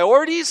your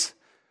priorities,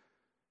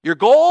 your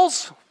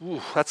goals. Ooh,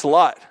 that's a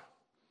lot.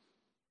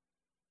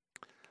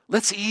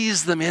 Let's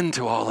ease them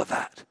into all of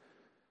that.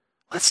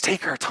 Let's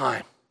take our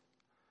time.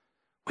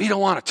 We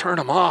don't want to turn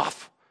them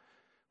off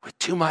with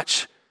too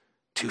much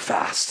too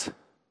fast.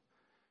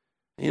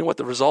 And you know what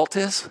the result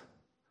is?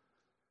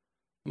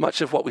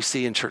 Much of what we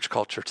see in church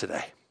culture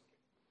today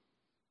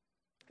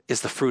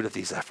is the fruit of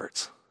these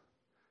efforts.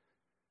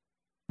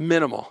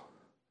 Minimal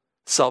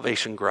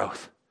salvation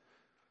growth.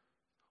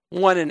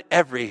 1 in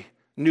every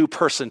new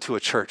person to a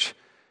church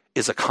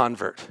is a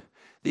convert.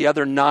 The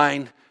other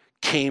 9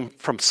 came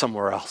from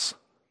somewhere else.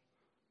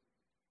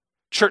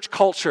 Church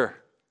culture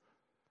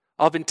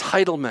of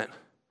entitlement,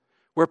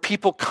 where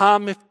people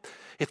come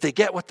if they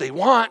get what they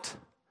want.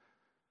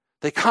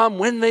 They come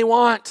when they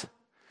want.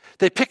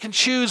 They pick and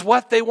choose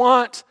what they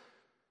want.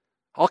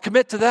 I'll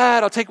commit to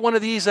that. I'll take one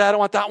of these. I don't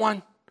want that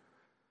one.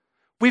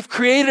 We've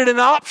created an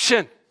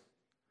option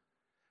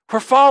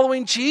for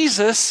following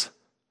Jesus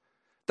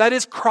that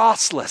is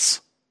crossless.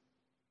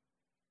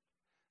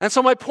 And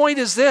so my point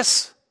is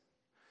this.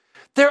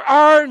 There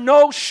are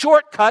no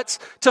shortcuts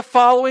to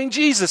following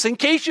Jesus. In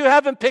case you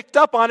haven't picked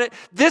up on it,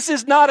 this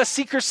is not a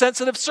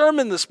seeker-sensitive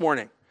sermon this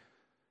morning.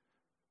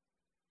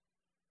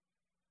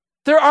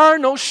 There are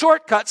no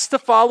shortcuts to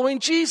following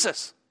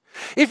Jesus.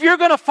 If you're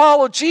going to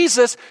follow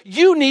Jesus,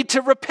 you need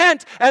to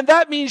repent. And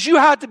that means you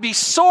have to be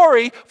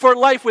sorry for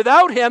life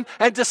without him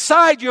and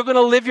decide you're going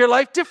to live your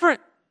life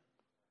different.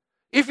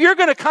 If you're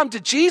going to come to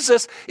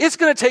Jesus, it's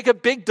going to take a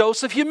big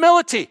dose of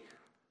humility.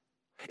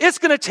 It's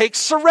going to take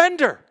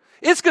surrender.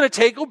 It's going to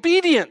take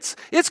obedience.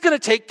 It's going to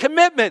take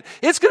commitment.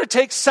 It's going to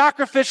take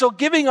sacrificial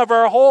giving of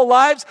our whole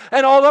lives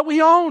and all that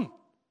we own.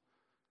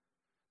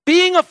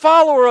 Being a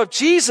follower of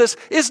Jesus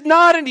is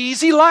not an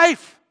easy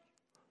life.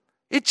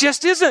 It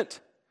just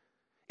isn't.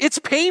 It's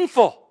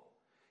painful.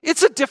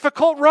 It's a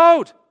difficult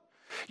road.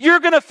 You're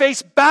going to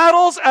face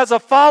battles as a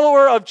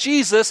follower of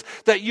Jesus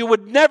that you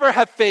would never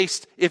have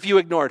faced if you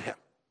ignored him.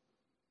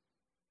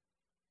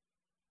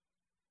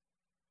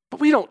 But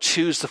we don't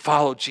choose to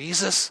follow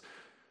Jesus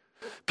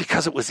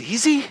because it was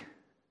easy.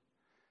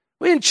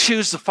 We didn't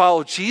choose to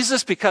follow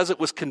Jesus because it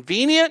was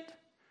convenient.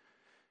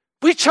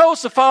 We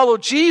chose to follow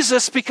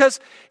Jesus because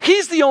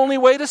he's the only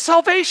way to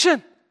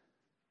salvation.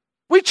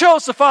 We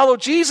chose to follow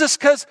Jesus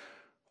because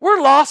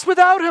we're lost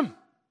without him.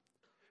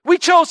 We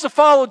chose to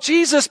follow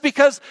Jesus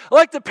because,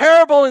 like the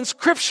parable in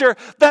Scripture,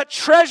 that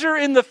treasure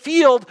in the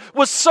field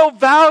was so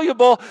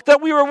valuable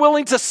that we were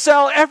willing to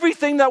sell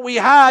everything that we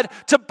had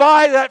to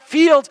buy that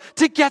field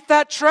to get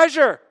that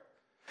treasure.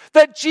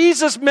 That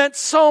Jesus meant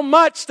so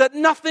much that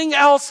nothing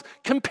else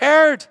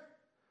compared.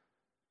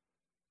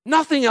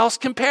 Nothing else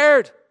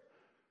compared.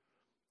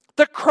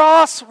 The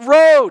cross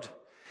road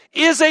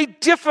is a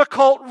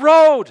difficult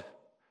road,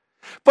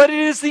 but it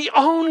is the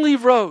only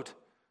road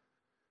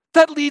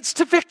that leads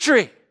to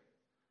victory.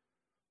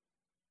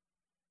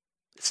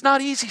 It's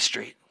not easy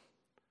street.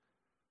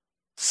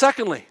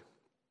 Secondly,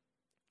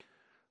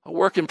 a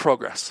work in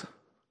progress.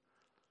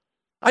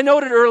 I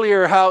noted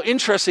earlier how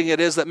interesting it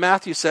is that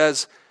Matthew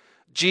says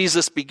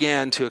Jesus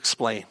began to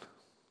explain.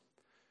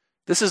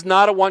 This is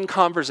not a one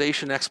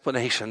conversation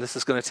explanation. This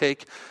is going to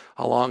take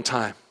a long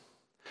time.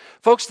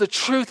 Folks, the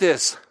truth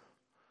is,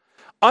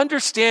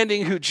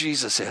 understanding who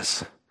Jesus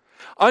is,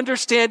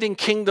 understanding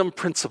kingdom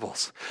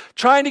principles,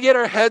 trying to get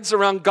our heads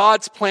around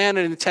God's plan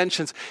and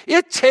intentions,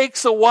 it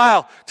takes a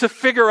while to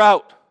figure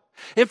out.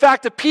 In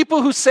fact, the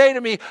people who say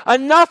to me,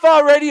 enough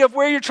already of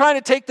where you're trying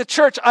to take the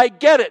church, I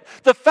get it.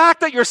 The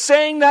fact that you're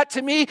saying that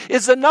to me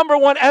is the number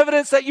one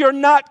evidence that you're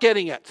not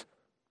getting it.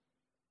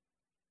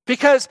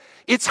 Because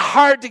it's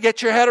hard to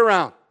get your head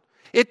around.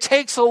 It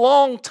takes a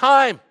long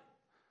time.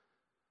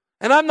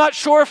 And I'm not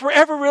sure if we're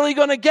ever really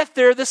going to get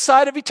there this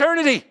side of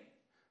eternity.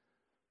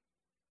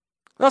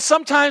 Now,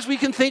 sometimes we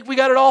can think we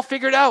got it all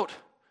figured out.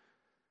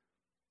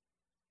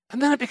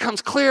 And then it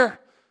becomes clear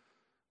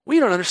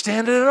we don't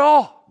understand it at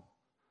all.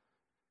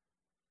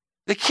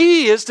 The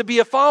key is to be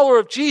a follower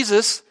of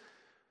Jesus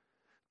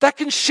that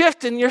can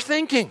shift in your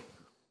thinking,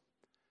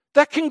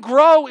 that can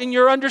grow in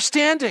your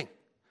understanding,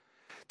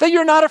 that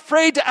you're not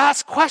afraid to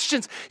ask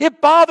questions.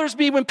 It bothers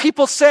me when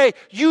people say,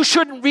 you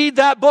shouldn't read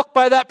that book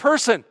by that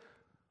person.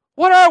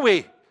 What are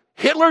we?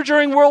 Hitler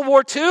during World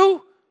War II?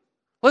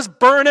 Let's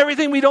burn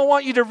everything we don't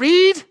want you to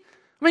read?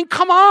 I mean,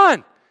 come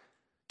on.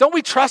 Don't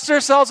we trust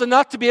ourselves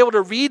enough to be able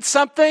to read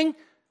something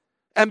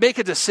and make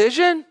a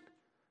decision?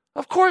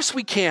 Of course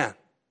we can.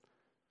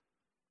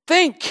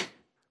 Think.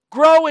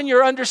 Grow in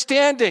your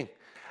understanding.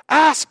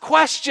 Ask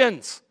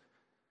questions.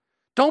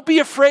 Don't be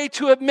afraid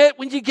to admit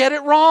when you get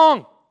it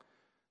wrong.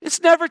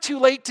 It's never too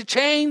late to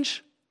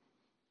change.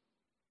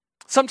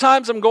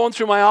 Sometimes I'm going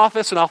through my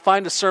office and I'll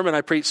find a sermon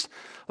I preached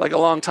like a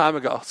long time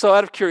ago. So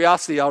out of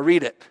curiosity, I'll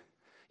read it.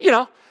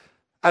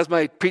 As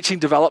my preaching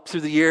developed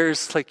through the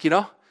years,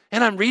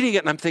 and I'm reading it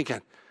and I'm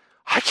thinking,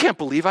 I can't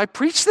believe I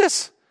preached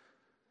this.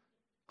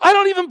 I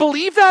don't even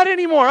believe that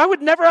anymore. I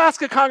would never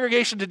ask a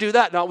congregation to do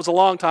that. No, it was a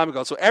long time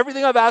ago. So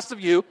everything I've asked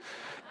of you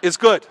is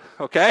good,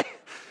 okay?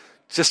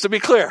 Just to be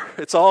clear,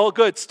 it's all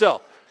good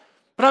still.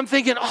 But I'm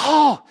thinking,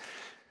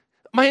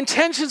 my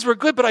intentions were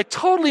good, but I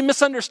totally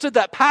misunderstood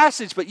that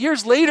passage. But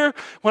years later,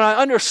 when I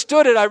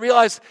understood it, I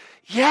realized,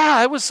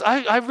 I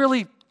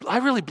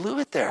really blew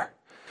it there.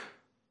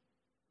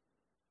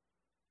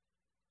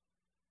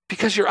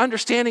 Because your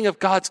understanding of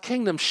God's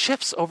kingdom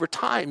shifts over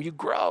time. You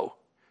grow.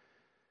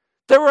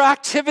 There were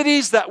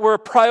activities that were a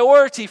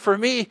priority for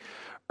me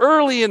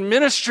early in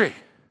ministry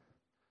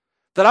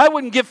that I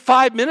wouldn't give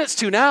 5 minutes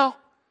to now.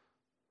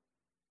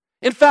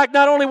 In fact,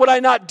 not only would I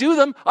not do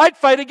them, I'd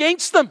fight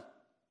against them.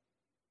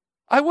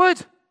 I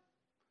would.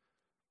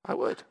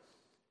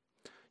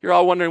 You're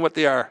all wondering what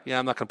they are. Yeah,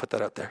 I'm not going to put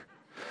that out there.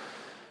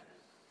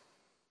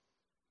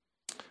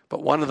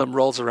 But one of them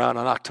rolls around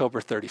on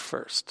October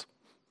 31st.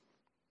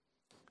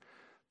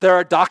 There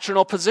are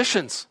doctrinal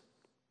positions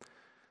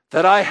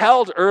that I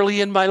held early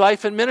in my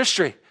life in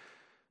ministry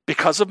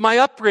because of my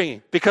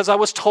upbringing, because I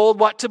was told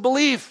what to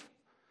believe.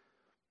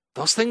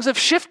 Those things have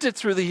shifted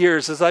through the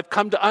years as I've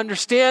come to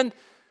understand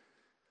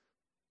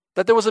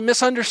that there was a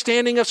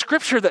misunderstanding of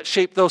Scripture that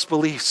shaped those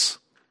beliefs.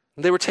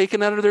 And they were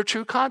taken out of their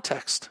true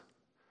context.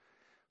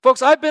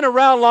 Folks, I've been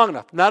around long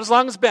enough, not as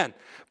long as Ben,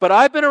 but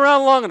I've been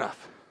around long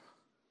enough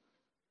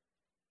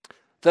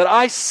that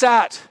I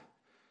sat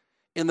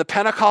in the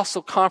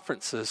Pentecostal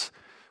conferences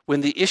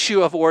when the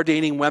issue of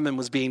ordaining women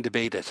was being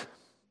debated.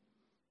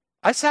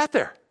 I sat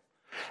there.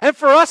 And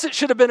for us, it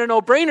should have been a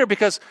no-brainer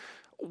because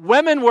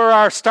women were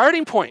our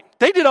starting point.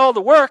 They did all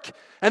the work,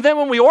 and then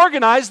when we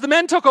organized, the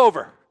men took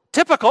over.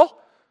 Typical,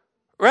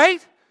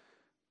 right?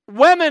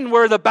 Women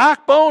were the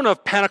backbone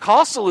of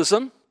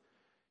Pentecostalism.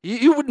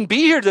 You wouldn't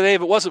be here today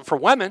if it wasn't for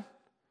women.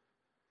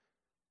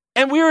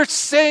 And we were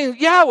saying,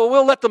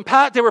 we'll let them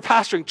they were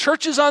pastoring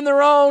churches on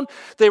their own.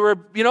 They were,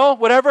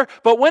 whatever.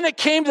 But when it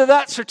came to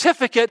that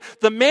certificate,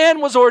 the man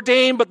was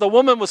ordained, but the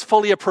woman was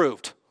fully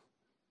approved.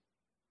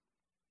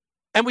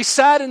 And we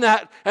sat in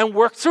that and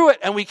worked through it.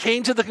 And we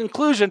came to the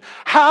conclusion,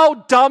 how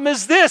dumb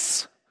is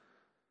this?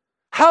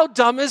 How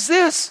dumb is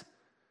this?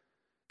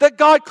 That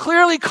God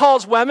clearly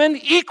calls women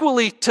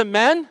equally to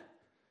men.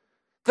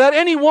 That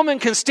any woman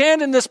can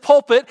stand in this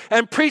pulpit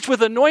and preach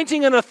with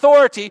anointing and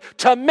authority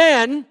to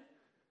men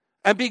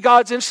and be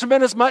God's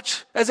instrument as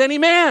much as any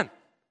man.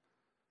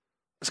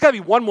 There's got to be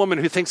one woman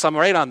who thinks I'm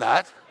right on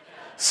that.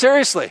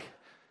 Seriously.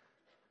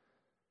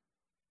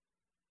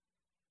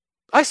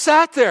 I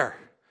sat there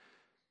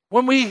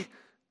when we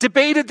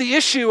debated the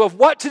issue of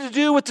what to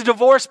do with the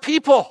divorced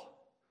people.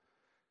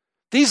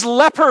 These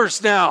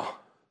lepers now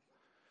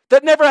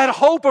that never had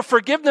hope of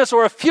forgiveness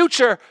or a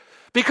future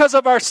because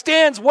of our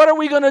stands. What are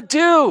we going to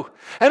do?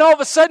 And all of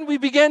a sudden we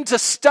began to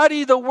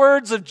study the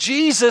words of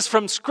Jesus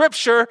from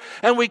Scripture,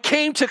 and we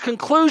came to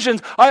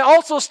conclusions. I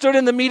also stood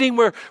in the meeting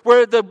where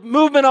the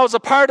movement I was a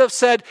part of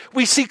said,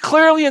 we see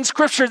clearly in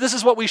Scripture this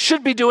is what we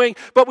should be doing,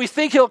 but we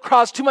think it'll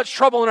cause too much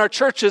trouble in our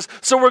churches,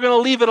 so we're going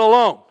to leave it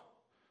alone.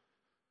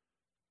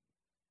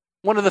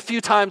 One of the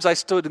few times I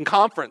stood in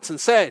conference and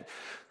said,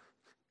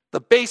 the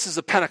basis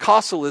of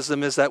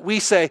Pentecostalism is that we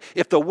say,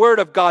 if the Word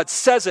of God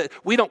says it,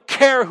 we don't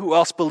care who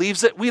else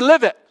believes it, we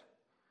live it.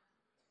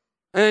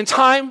 And in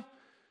time,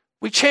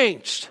 we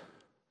changed.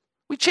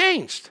 We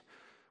changed.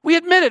 We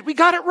admitted we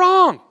got it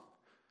wrong.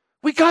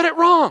 We got it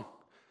wrong.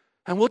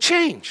 And we'll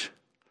change.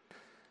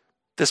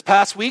 This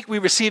past week, we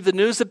received the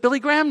news that Billy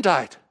Graham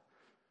died.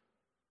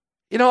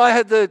 I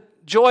had the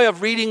joy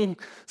of reading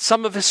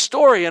some of his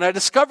story, and I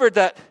discovered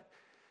that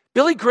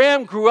Billy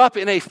Graham grew up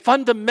in a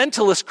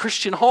fundamentalist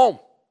Christian home.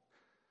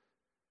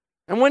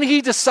 And when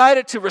he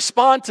decided to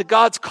respond to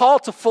God's call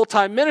to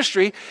full-time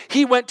ministry,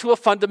 he went to a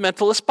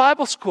fundamentalist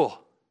Bible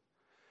school.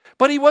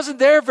 But he wasn't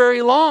there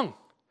very long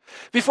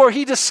before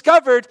he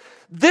discovered,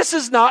 this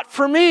is not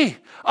for me.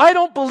 I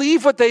don't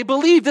believe what they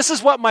believe. This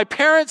is what my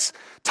parents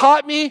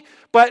taught me,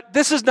 but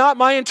this is not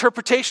my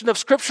interpretation of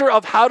Scripture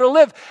of how to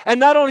live. And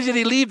not only did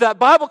he leave that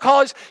Bible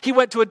college, he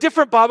went to a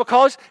different Bible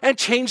college and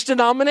changed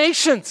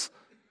denominations.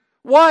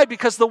 Why?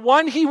 Because the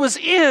one he was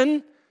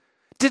in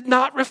did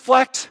not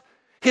reflect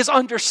his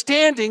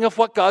understanding of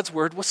what God's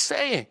Word was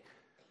saying.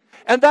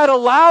 And that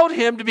allowed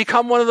him to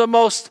become one of the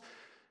most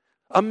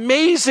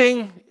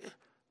amazing,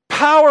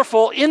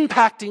 powerful,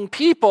 impacting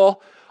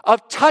people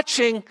of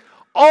touching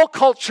all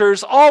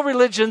cultures, all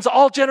religions,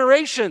 all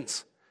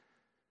generations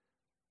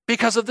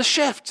because of the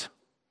shift.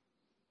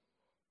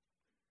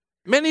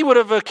 Many would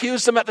have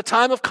accused him at the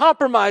time of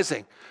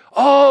compromising.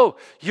 Oh,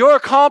 you're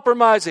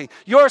compromising.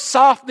 You're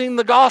softening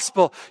the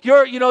gospel.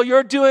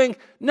 You're doing...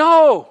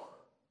 No.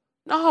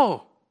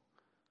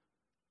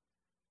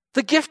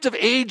 The gift of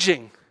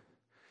aging,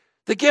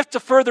 The gift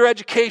of further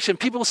education.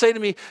 People say to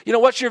me,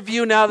 what's your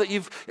view now that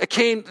you've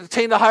attained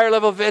a higher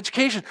level of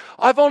education?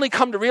 I've only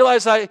come to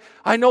realize I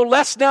know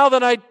less now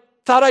than I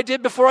thought I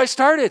did before I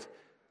started.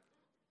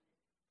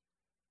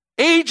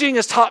 Aging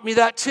has taught me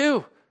that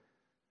too.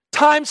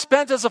 Time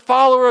spent as a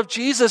follower of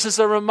Jesus is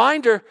a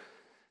reminder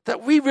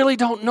that we really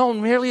don't know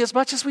nearly as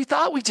much as we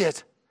thought we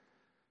did.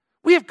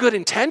 We have good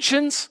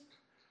intentions.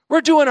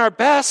 We're doing our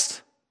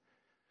best.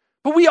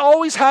 But we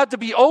always had to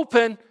be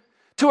open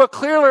to a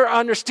clearer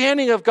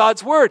understanding of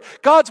God's Word.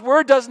 God's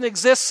Word doesn't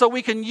exist so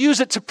we can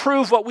use it to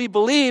prove what we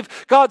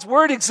believe. God's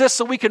Word exists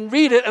so we can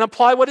read it and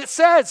apply what it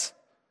says.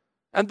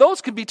 And those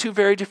can be two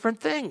very different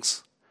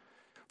things.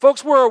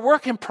 Folks, we're a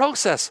work in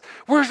process.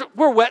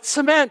 We're wet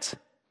cement.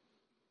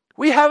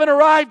 We haven't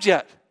arrived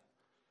yet.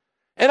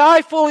 And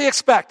I fully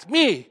expect,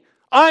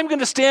 I'm going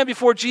to stand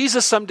before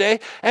Jesus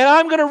someday, and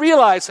I'm going to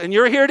realize, and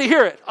you're here to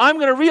hear it, I'm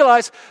going to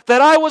realize that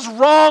I was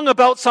wrong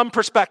about some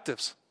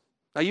perspectives.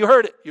 Now you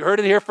heard it. You heard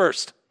it here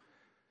first.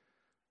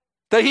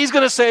 That he's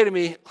going to say to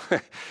me,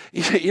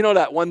 you know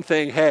that one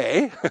thing,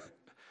 hey,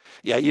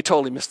 yeah, you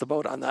totally missed the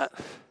boat on that.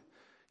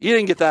 You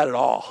didn't get that at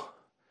all.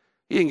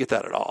 You didn't get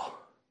that at all.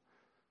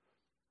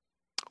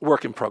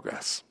 Work in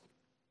progress.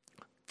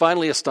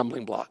 Finally, a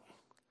stumbling block.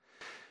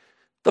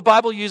 The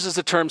Bible uses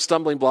the term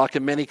stumbling block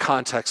in many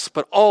contexts,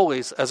 but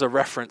always as a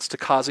reference to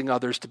causing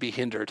others to be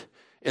hindered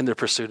in their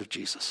pursuit of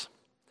Jesus.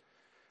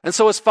 And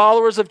so as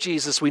followers of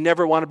Jesus, we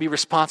never want to be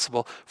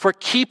responsible for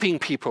keeping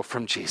people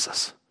from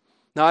Jesus.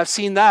 Now, I've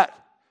seen that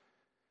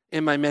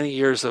in my many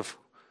years of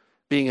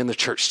being in the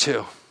church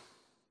too.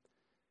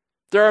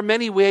 There are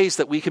many ways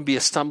that we can be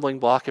a stumbling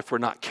block if we're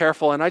not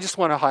careful, and I just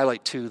want to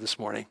highlight two this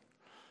morning.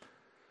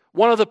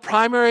 One of the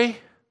primary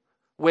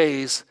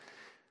ways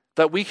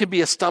that we can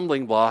be a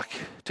stumbling block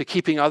to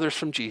keeping others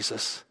from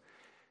Jesus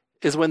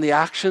is when the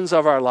actions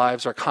of our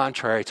lives are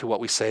contrary to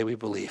what we say we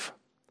believe.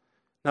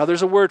 Now,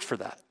 there's a word for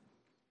that.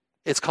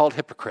 It's called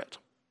hypocrite.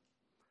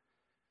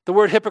 The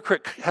word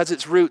hypocrite has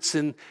its roots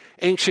in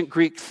ancient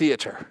Greek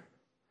theater.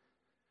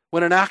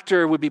 When an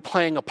actor would be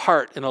playing a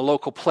part in a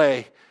local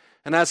play,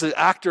 and as an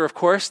actor, of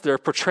course, they're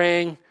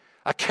portraying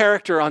a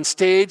character on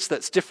stage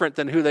that's different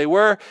than who they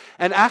were,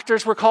 and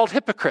actors were called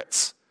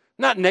hypocrites.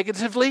 Not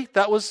negatively,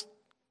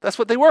 that's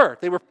what they were.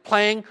 They were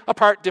playing a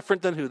part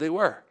different than who they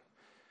were.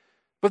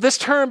 But this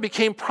term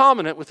became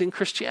prominent within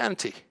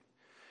Christianity,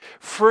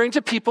 referring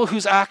to people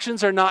whose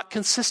actions are not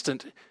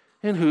consistent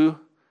in who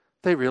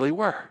they really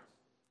were.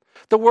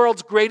 The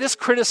world's greatest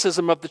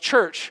criticism of the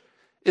church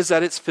is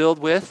that it's filled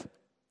with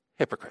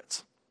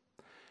hypocrites.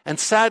 And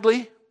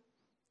sadly,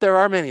 there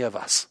are many of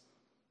us.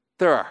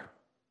 There are.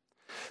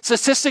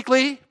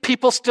 Statistically,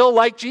 people still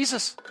like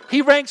Jesus.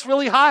 He ranks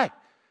really high.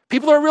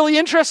 People are really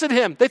interested in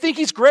him. They think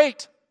he's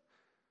great.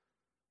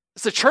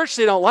 It's the church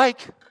they don't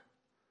like.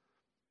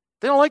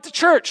 They don't like the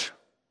church.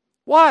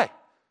 Why?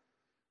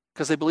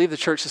 Because they believe the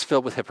church is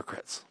filled with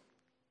hypocrites.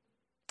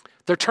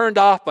 They're turned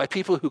off by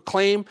people who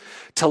claim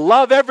to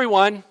love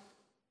everyone,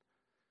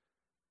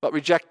 but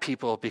reject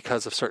people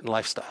because of certain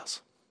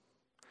lifestyles.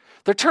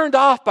 They're turned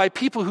off by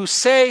people who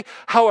say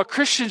how a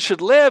Christian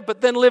should live,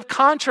 but then live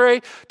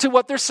contrary to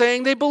what they're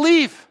saying they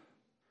believe.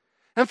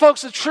 And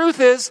folks, the truth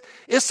is,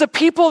 it's the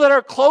people that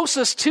are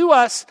closest to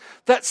us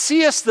that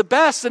see us the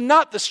best and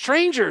not the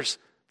strangers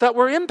that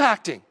we're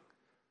impacting.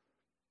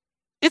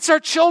 It's our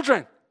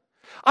children.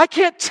 I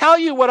can't tell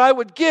you what I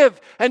would give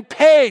and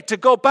pay to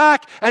go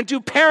back and do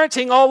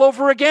parenting all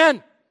over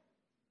again.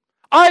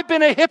 I've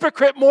been a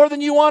hypocrite more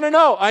than you want to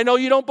know. I know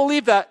you don't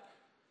believe that.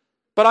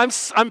 But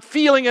I'm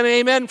feeling an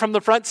amen from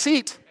the front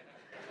seat.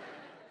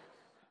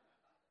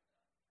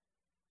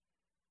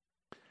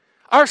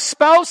 Our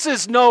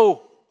spouses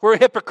know we're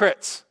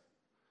hypocrites.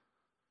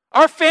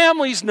 Our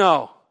families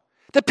know.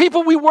 The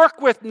people we work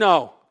with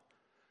know.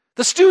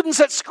 The students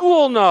at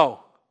school know.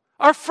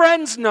 Our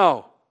friends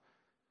know.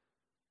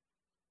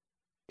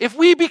 If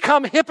we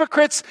become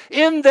hypocrites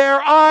in their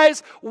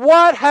eyes,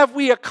 what have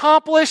we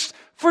accomplished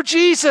for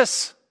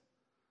Jesus?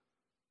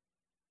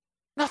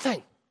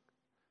 Nothing.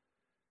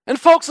 And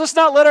folks, let's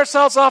not let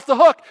ourselves off the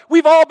hook.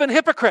 We've all been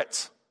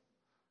hypocrites.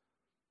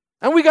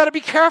 And we got to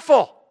be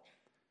careful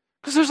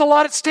because there's a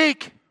lot at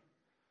stake.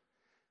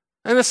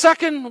 And the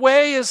second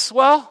way is,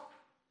 a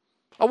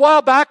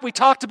while back we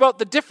talked about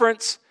the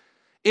difference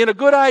in a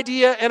good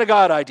idea and a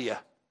God idea.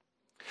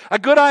 A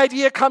good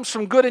idea comes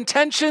from good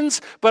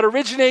intentions, but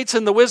originates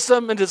in the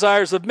wisdom and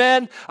desires of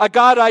men. A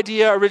God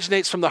idea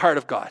originates from the heart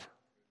of God.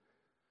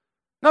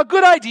 Now,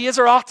 good ideas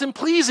are often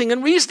pleasing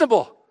and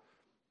reasonable.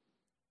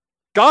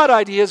 God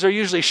ideas are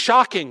usually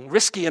shocking,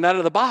 risky, and out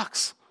of the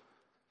box.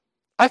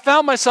 I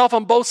found myself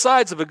on both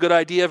sides of a good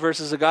idea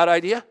versus a God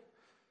idea.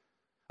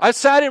 I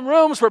sat in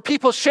rooms where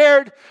people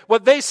shared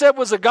what they said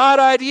was a God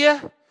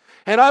idea,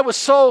 and I was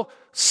so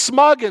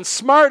smug and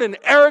smart and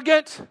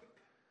arrogant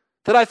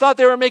that I thought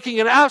they were making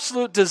an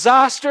absolute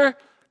disaster,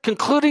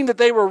 concluding that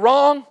they were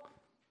wrong,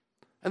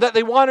 and that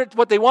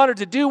what they wanted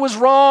to do was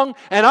wrong,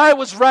 and I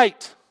was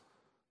right.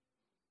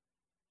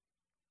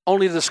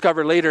 Only to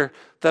discover later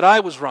that I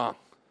was wrong.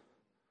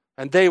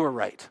 And they were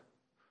right.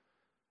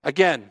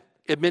 Again,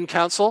 admin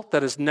council,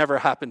 that has never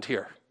happened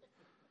here.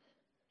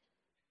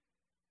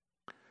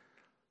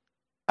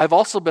 I've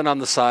also been on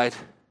the side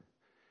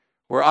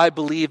where I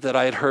believed that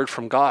I had heard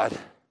from God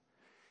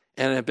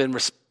and had been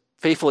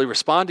faithfully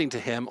responding to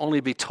him, only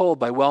to be told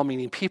by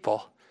well-meaning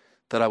people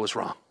that I was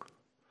wrong.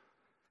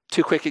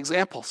 2 quick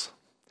examples.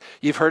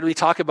 You've heard me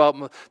talk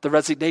about the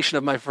resignation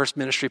of my first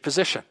ministry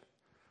position.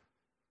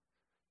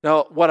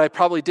 Now, what I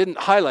probably didn't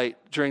highlight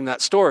during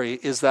that story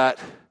is that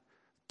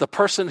the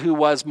person who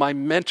was my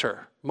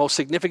mentor, most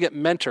significant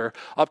mentor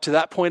up to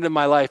that point in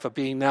my life of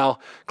being now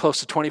close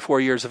to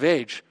 24 years of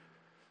age,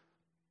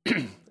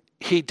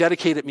 he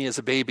dedicated me as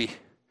a baby.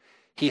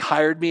 He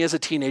hired me as a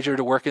teenager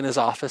to work in his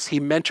office. He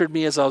mentored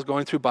me as I was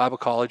going through Bible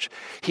college.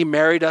 He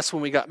married us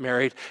when we got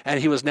married, and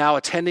he was now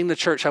attending the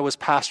church I was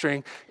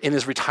pastoring in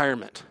his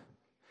retirement.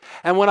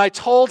 And when I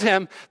told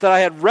him that I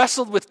had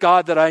wrestled with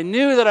God, that I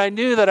knew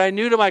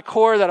to my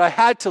core that I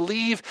had to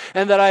leave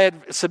and that I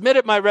had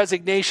submitted my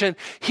resignation,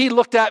 he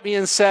looked at me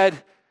and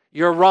said,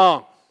 "You're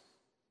wrong.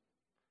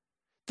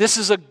 This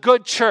is a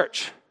good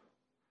church.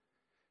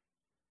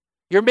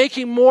 You're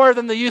making more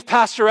than the youth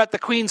pastor at the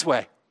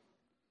Queensway."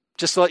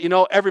 Just to let you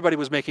know, everybody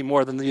was making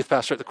more than the youth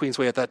pastor at the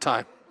Queensway at that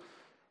time.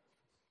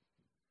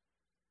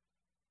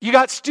 You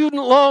got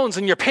student loans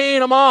and you're paying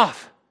them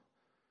off.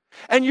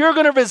 And you're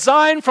going to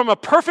resign from a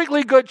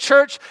perfectly good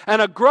church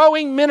and a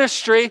growing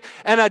ministry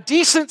and a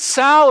decent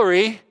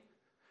salary,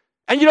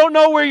 and you don't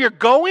know where you're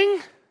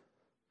going?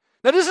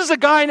 Now, this is a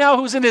guy now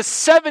who's in his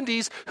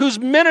 70s, who's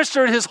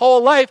ministered his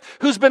whole life,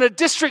 who's been a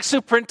district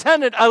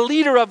superintendent, a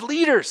leader of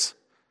leaders.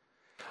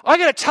 I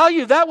got to tell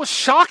you, that was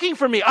shocking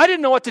for me. I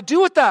didn't know what to do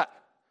with that.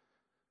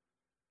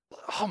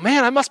 Oh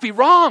man, I must be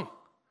wrong.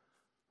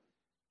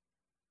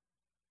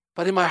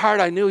 But in my heart,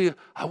 I knew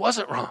I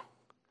wasn't wrong.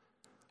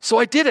 So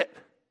I did it.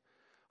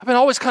 I've been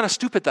always kind of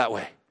stupid that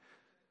way.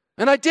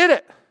 And I did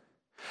it.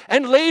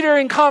 And later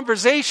in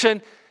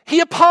conversation, he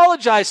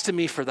apologized to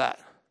me for that.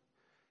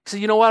 He said,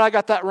 "You know what? I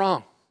got that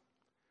wrong.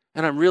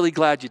 And I'm really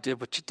glad you did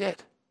what you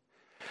did."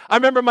 I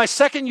remember my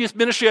second youth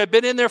ministry, I'd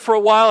been in there for a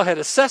while, I had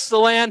assessed the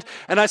land,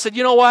 and I said,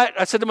 "You know what?"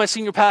 I said to my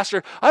senior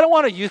pastor, "I don't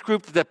want a youth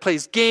group that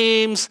plays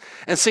games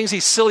and sings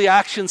these silly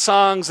action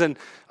songs, and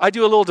I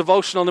do a little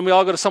devotional, and then we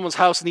all go to someone's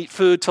house and eat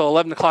food till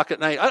 11 o'clock at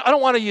night. I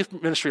don't want a youth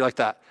ministry like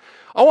that.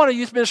 I want a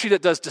youth ministry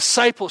that does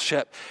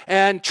discipleship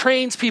and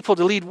trains people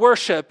to lead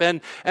worship,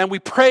 and we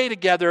pray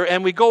together,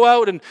 and we go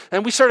out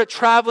and we started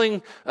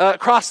traveling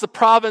across the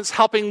province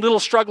helping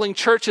little struggling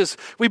churches.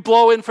 We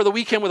blow in for the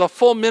weekend with a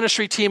full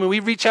ministry team, and we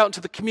reach out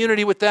into the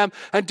community with them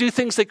and do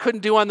things they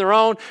couldn't do on their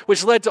own,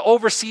 which led to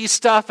overseas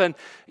stuff. And,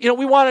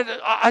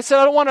 I said,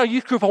 "I don't want a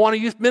youth group, I want a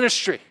youth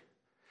ministry."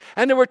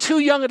 And there were 2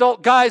 young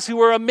adult guys who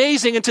were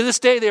amazing, and to this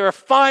day, they are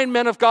fine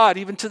men of God,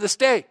 even to this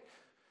day.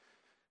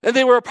 And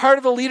they were a part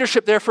of the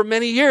leadership there for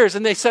many years.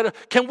 And they said,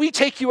 "Can we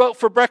take you out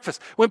for breakfast?"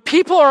 When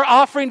people are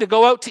offering to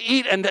go out to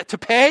eat and to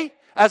pay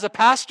as a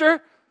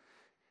pastor,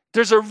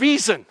 there's a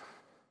reason.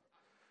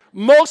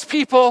 Most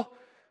people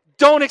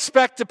don't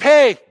expect to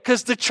pay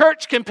because the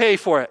church can pay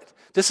for it.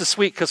 This is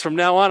sweet because from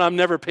now on, I'm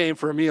never paying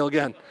for a meal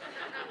again.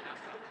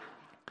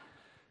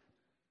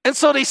 And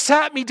so they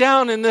sat me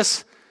down in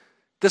this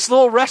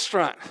little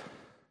restaurant.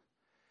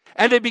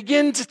 And they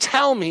began to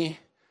tell me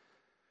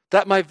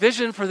that my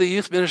vision for the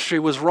youth ministry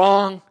was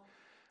wrong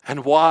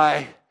and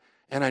why,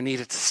 and I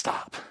needed to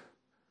stop.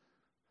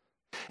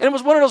 And it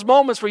was one of those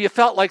moments where you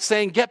felt like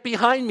saying, "Get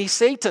behind me,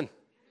 Satan."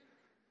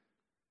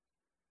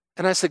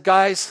 And I said,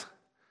 "Guys,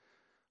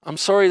 I'm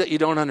sorry that you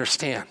don't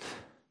understand.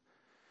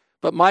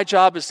 But my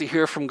job is to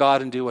hear from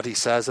God and do what he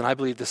says, and I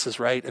believe this is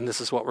right, and this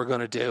is what we're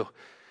going to do.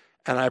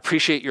 And I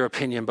appreciate your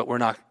opinion, but we're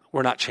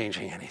not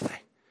changing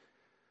anything."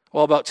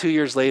 Well, about 2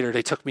 years later,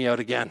 they took me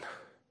out again.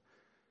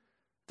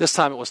 This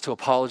time it was to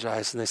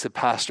apologize, and they said,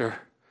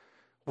 "Pastor,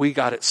 we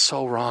got it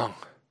so wrong.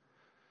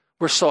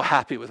 We're so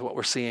happy with what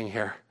we're seeing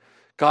here.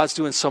 God's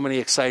doing so many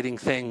exciting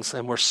things,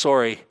 and we're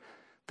sorry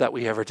that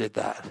we ever did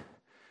that."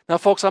 Now,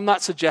 folks, I'm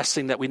not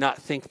suggesting that we not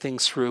think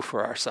things through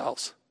for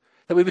ourselves,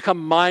 that we become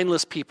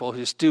mindless people who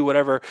just do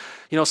whatever.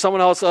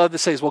 Someone else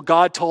says, "Well,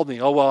 God told me."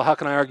 Oh, well, how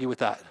can I argue with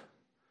that?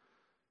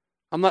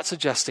 I'm not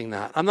suggesting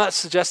that. I'm not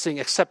suggesting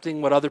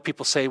accepting what other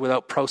people say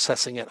without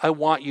processing it. I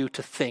want you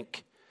to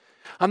think.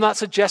 I'm not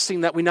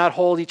suggesting that we not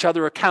hold each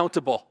other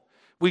accountable.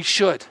 We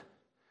should.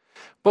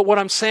 But what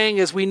I'm saying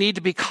is we need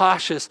to be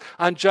cautious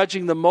on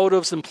judging the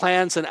motives and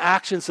plans and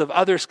actions of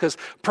others, because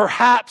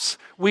perhaps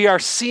we are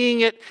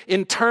seeing it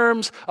in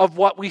terms of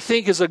what we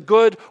think is a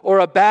good or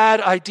a bad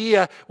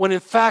idea, when in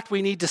fact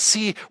we need to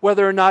see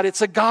whether or not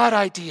it's a God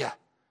idea.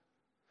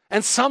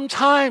 And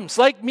sometimes,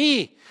 like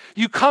me,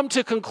 you come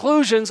to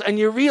conclusions and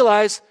you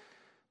realize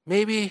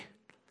maybe,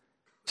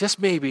 just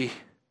maybe,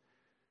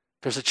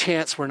 there's a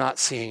chance we're not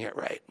seeing it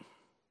right.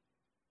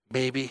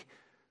 Maybe,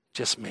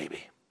 just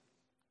maybe.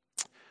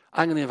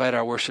 I'm going to invite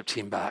our worship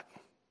team back.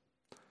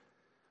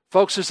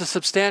 Folks, there's a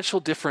substantial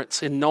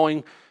difference in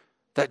knowing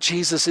that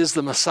Jesus is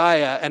the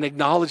Messiah and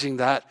acknowledging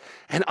that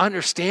and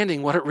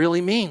understanding what it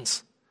really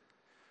means.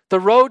 The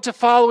road to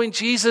following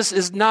Jesus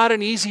is not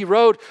an easy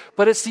road,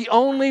 but it's the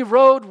only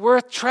road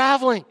worth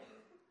traveling.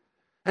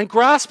 And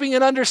grasping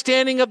an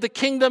understanding of the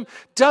kingdom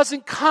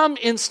doesn't come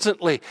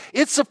instantly.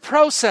 It's a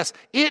process.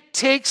 It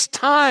takes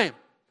time.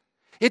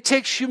 It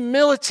takes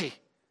humility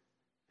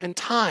and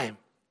time.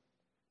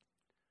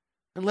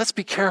 And let's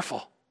be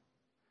careful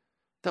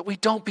that we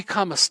don't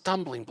become a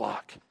stumbling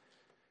block,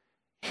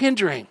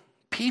 hindering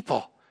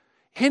people,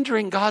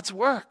 hindering God's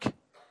work,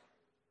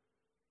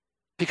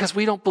 because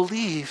we don't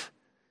believe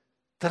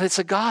that it's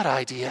a God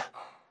idea,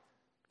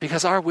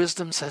 because our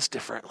wisdom says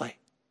differently.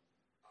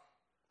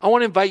 I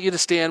want to invite you to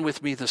stand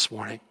with me this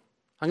morning.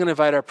 I'm going to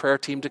invite our prayer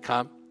team to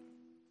come.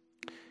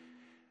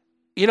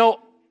 You know,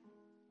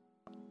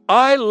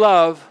 I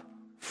love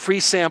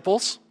free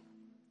samples.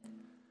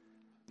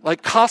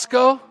 Like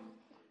Costco,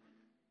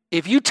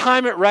 if you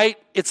time it right,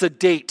 it's a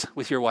date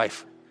with your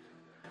wife.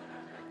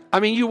 I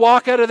mean, you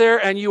walk out of there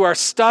and you are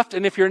stuffed,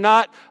 and if you're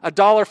not,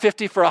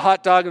 $1.50 for a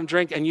hot dog and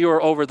drink, and you are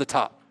over the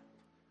top.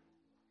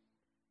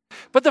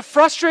 But the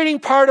frustrating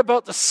part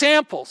about the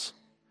samples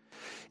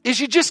is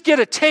you just get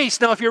a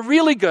taste. Now, if you're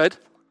really good,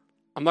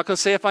 I'm not going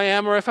to say if I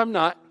am or if I'm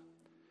not,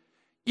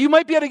 you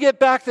might be able to get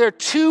back there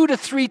 2 to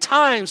 3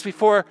 times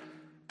before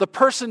the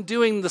person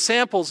doing the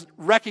samples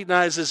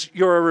recognizes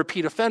you're a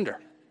repeat offender.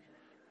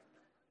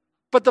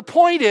 But the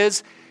point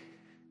is,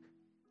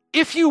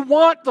 if you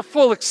want the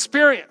full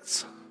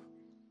experience,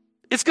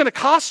 it's going to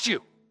cost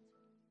you.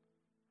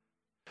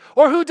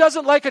 Or who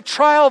doesn't like a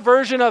trial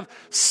version of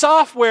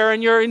software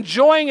and you're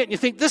enjoying it and you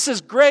think this is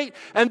great,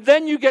 and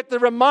then you get the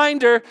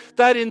reminder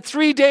that in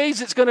 3 days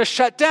it's going to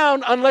shut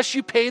down unless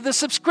you pay the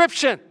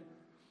subscription.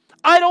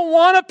 I don't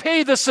want to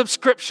pay the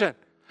subscription.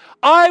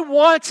 I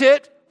want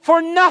it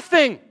for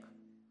nothing.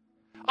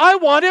 I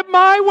want it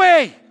my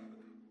way.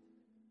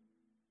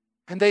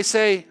 And they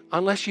say,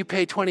 unless you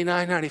pay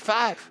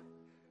 $29.95,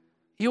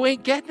 you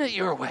ain't getting it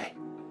your way.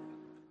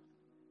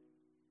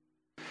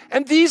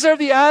 And these are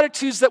the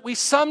attitudes that we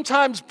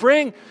sometimes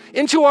bring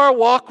into our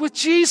walk with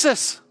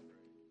Jesus.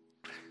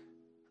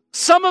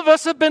 Some of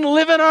us have been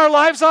living our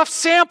lives off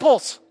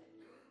samples.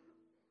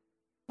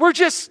 We're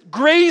just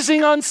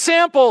grazing on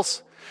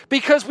samples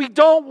because we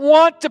don't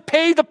want to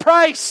pay the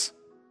price.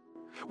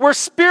 We're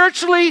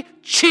spiritually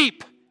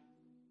cheap.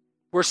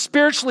 We're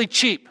spiritually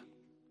cheap.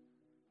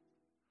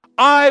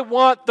 I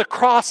want the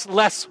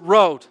crossless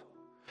road.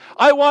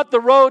 I want the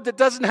road that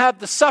doesn't have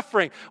the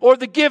suffering or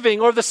the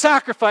giving or the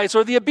sacrifice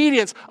or the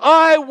obedience.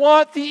 I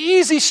want the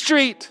easy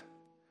street.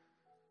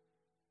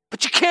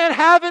 But you can't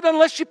have it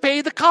unless you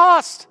pay the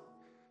cost.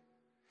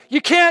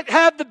 You can't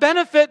have the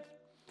benefit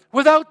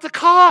without the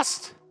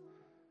cost.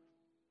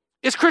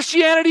 Is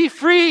Christianity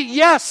free?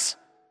 Yes.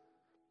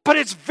 But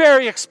it's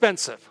very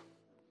expensive.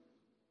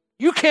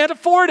 You can't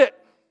afford it.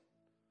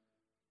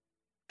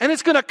 And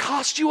it's going to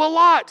cost you a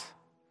lot.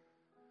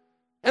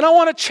 And I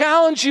want to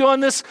challenge you on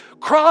this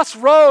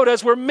crossroad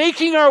as we're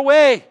making our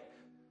way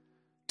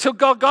to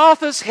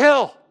Golgotha's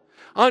Hill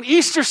on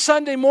Easter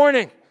Sunday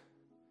morning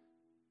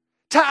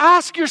to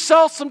ask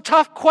yourself some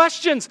tough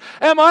questions.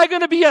 Am I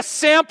going to be a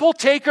sample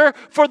taker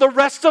for the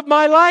rest of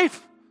my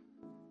life?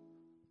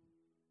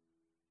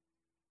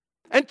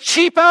 And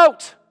cheap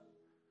out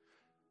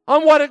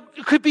on what it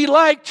could be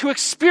like to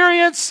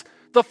experience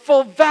the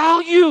full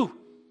value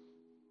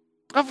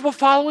of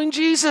following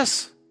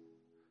Jesus?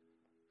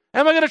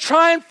 Am I going to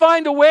try and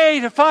find a way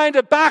to find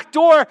a back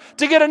door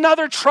to get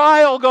another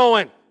trial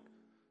going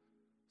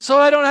so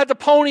I don't have to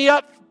pony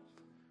up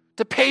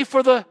to pay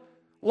for the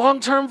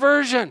long-term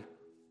version?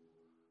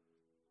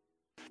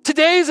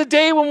 Today is a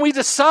day when we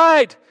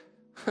decide.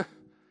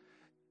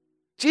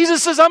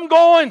 Jesus says, I'm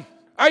going.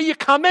 Are you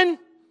coming?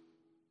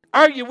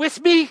 Are you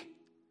with me?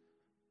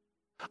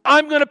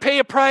 I'm going to pay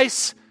a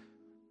price.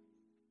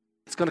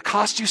 It's going to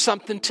cost you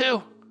something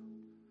too.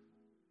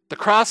 The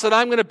cross that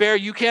I'm going to bear,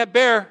 you can't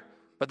bear.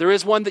 But there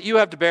is one that you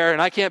have to bear,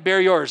 and I can't bear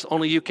yours.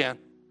 Only you can. And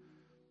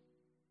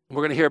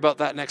we're going to hear about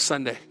that next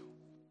Sunday.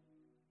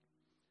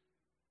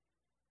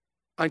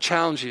 I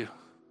challenge you.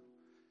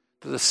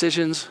 The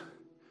decisions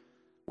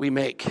we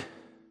make,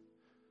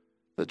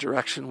 the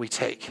direction we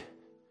take,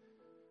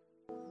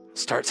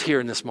 starts here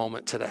in this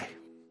moment today.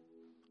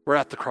 We're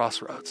at the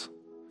crossroads.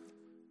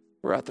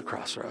 We're at the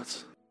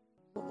crossroads.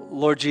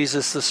 Lord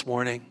Jesus, this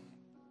morning,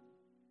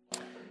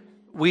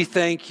 we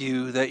thank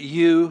you that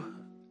you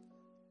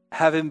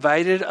have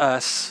invited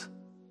us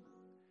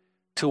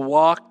to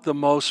walk the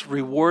most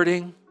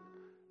rewarding,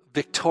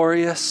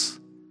 victorious,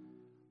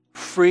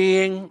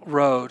 freeing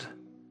road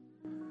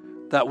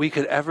that we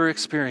could ever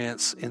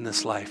experience in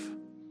this life.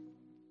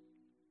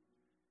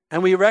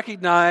 And we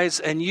recognize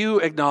and you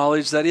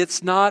acknowledge that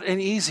it's not an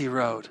easy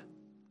road.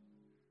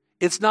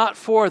 It's not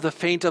for the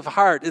faint of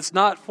heart. It's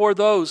not for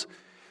those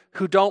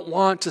who don't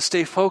want to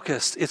stay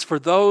focused. It's for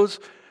those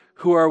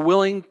who are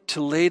willing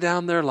to lay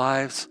down their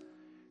lives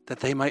that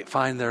they might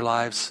find their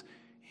lives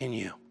in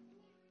you.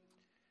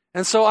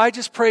 And so I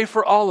just pray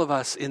for all of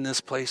us in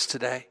this place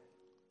today.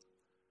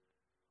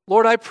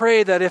 Lord, I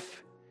pray that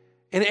if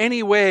in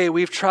any way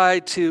we've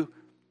tried to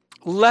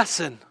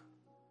lessen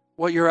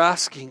what you're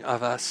asking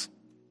of us,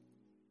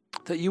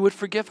 that you would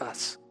forgive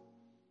us,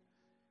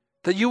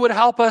 that you would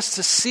help us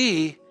to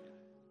see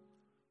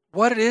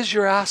what it is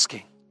you're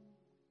asking.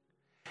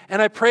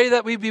 And I pray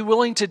that we'd be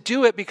willing to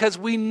do it because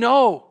we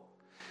know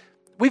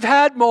we've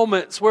had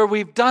moments where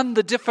we've done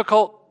the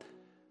difficult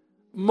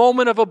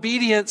moment of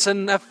obedience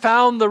and have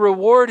found the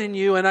reward in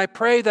you. And I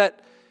pray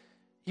that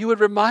you would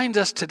remind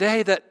us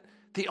today that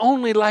the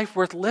only life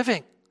worth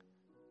living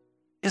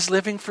is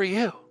living for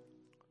you.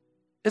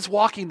 It's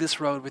walking this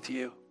road with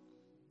you.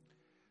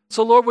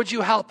 So Lord, would you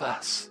help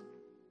us?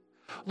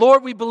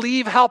 Lord, we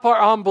believe, help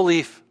our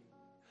unbelief.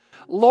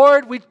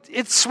 Lord,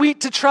 it's sweet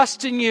to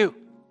trust in you.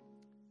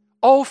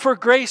 Oh, for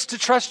grace to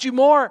trust you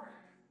more.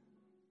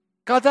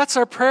 God, that's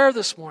our prayer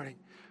this morning.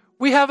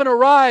 We haven't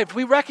arrived.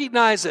 We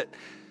recognize it.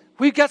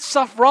 We get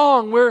stuff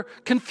wrong. We're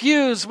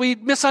confused. We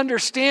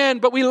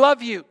misunderstand, but we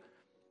love you.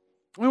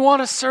 We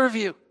want to serve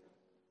you.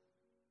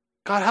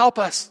 God, help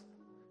us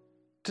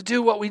to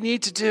do what we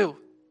need to do,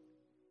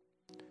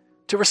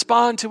 to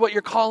respond to what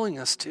you're calling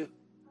us to,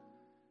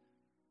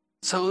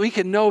 so we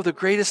can know the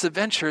greatest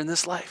adventure in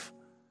this life.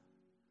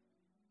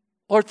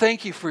 Lord,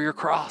 thank you for your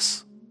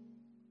cross.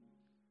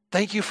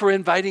 Thank you for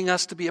inviting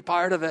us to be a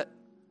part of it.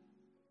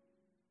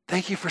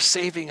 Thank you for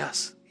saving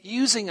us,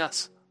 using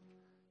us.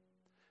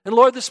 And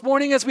Lord, this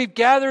morning as we've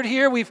gathered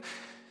here, we've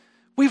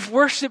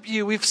worshiped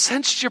you. We've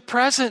sensed your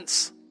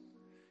presence.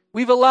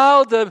 We've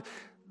allowed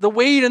the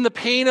weight and the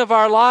pain of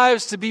our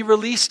lives to be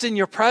released in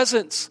your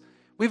presence.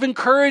 We've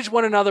encouraged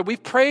one another.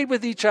 We've prayed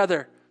with each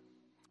other.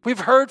 We've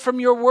heard from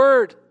your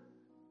word.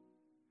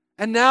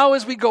 And now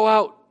as we go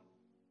out,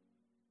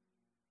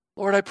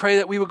 Lord, I pray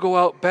that we would go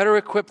out better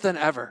equipped than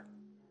ever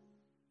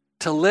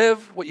to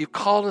live what you've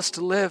called us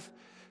to live,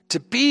 to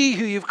be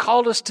who you've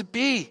called us to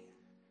be,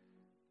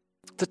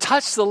 to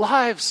touch the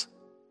lives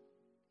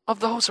of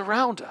those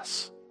around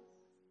us,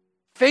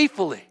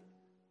 faithfully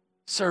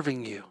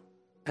serving you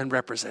and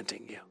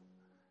representing you.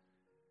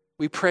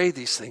 We pray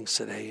these things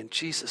today in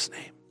Jesus'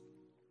 name.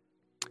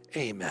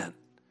 Amen.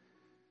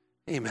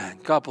 Amen.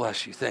 God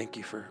bless you. Thank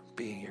you for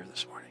being here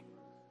this morning.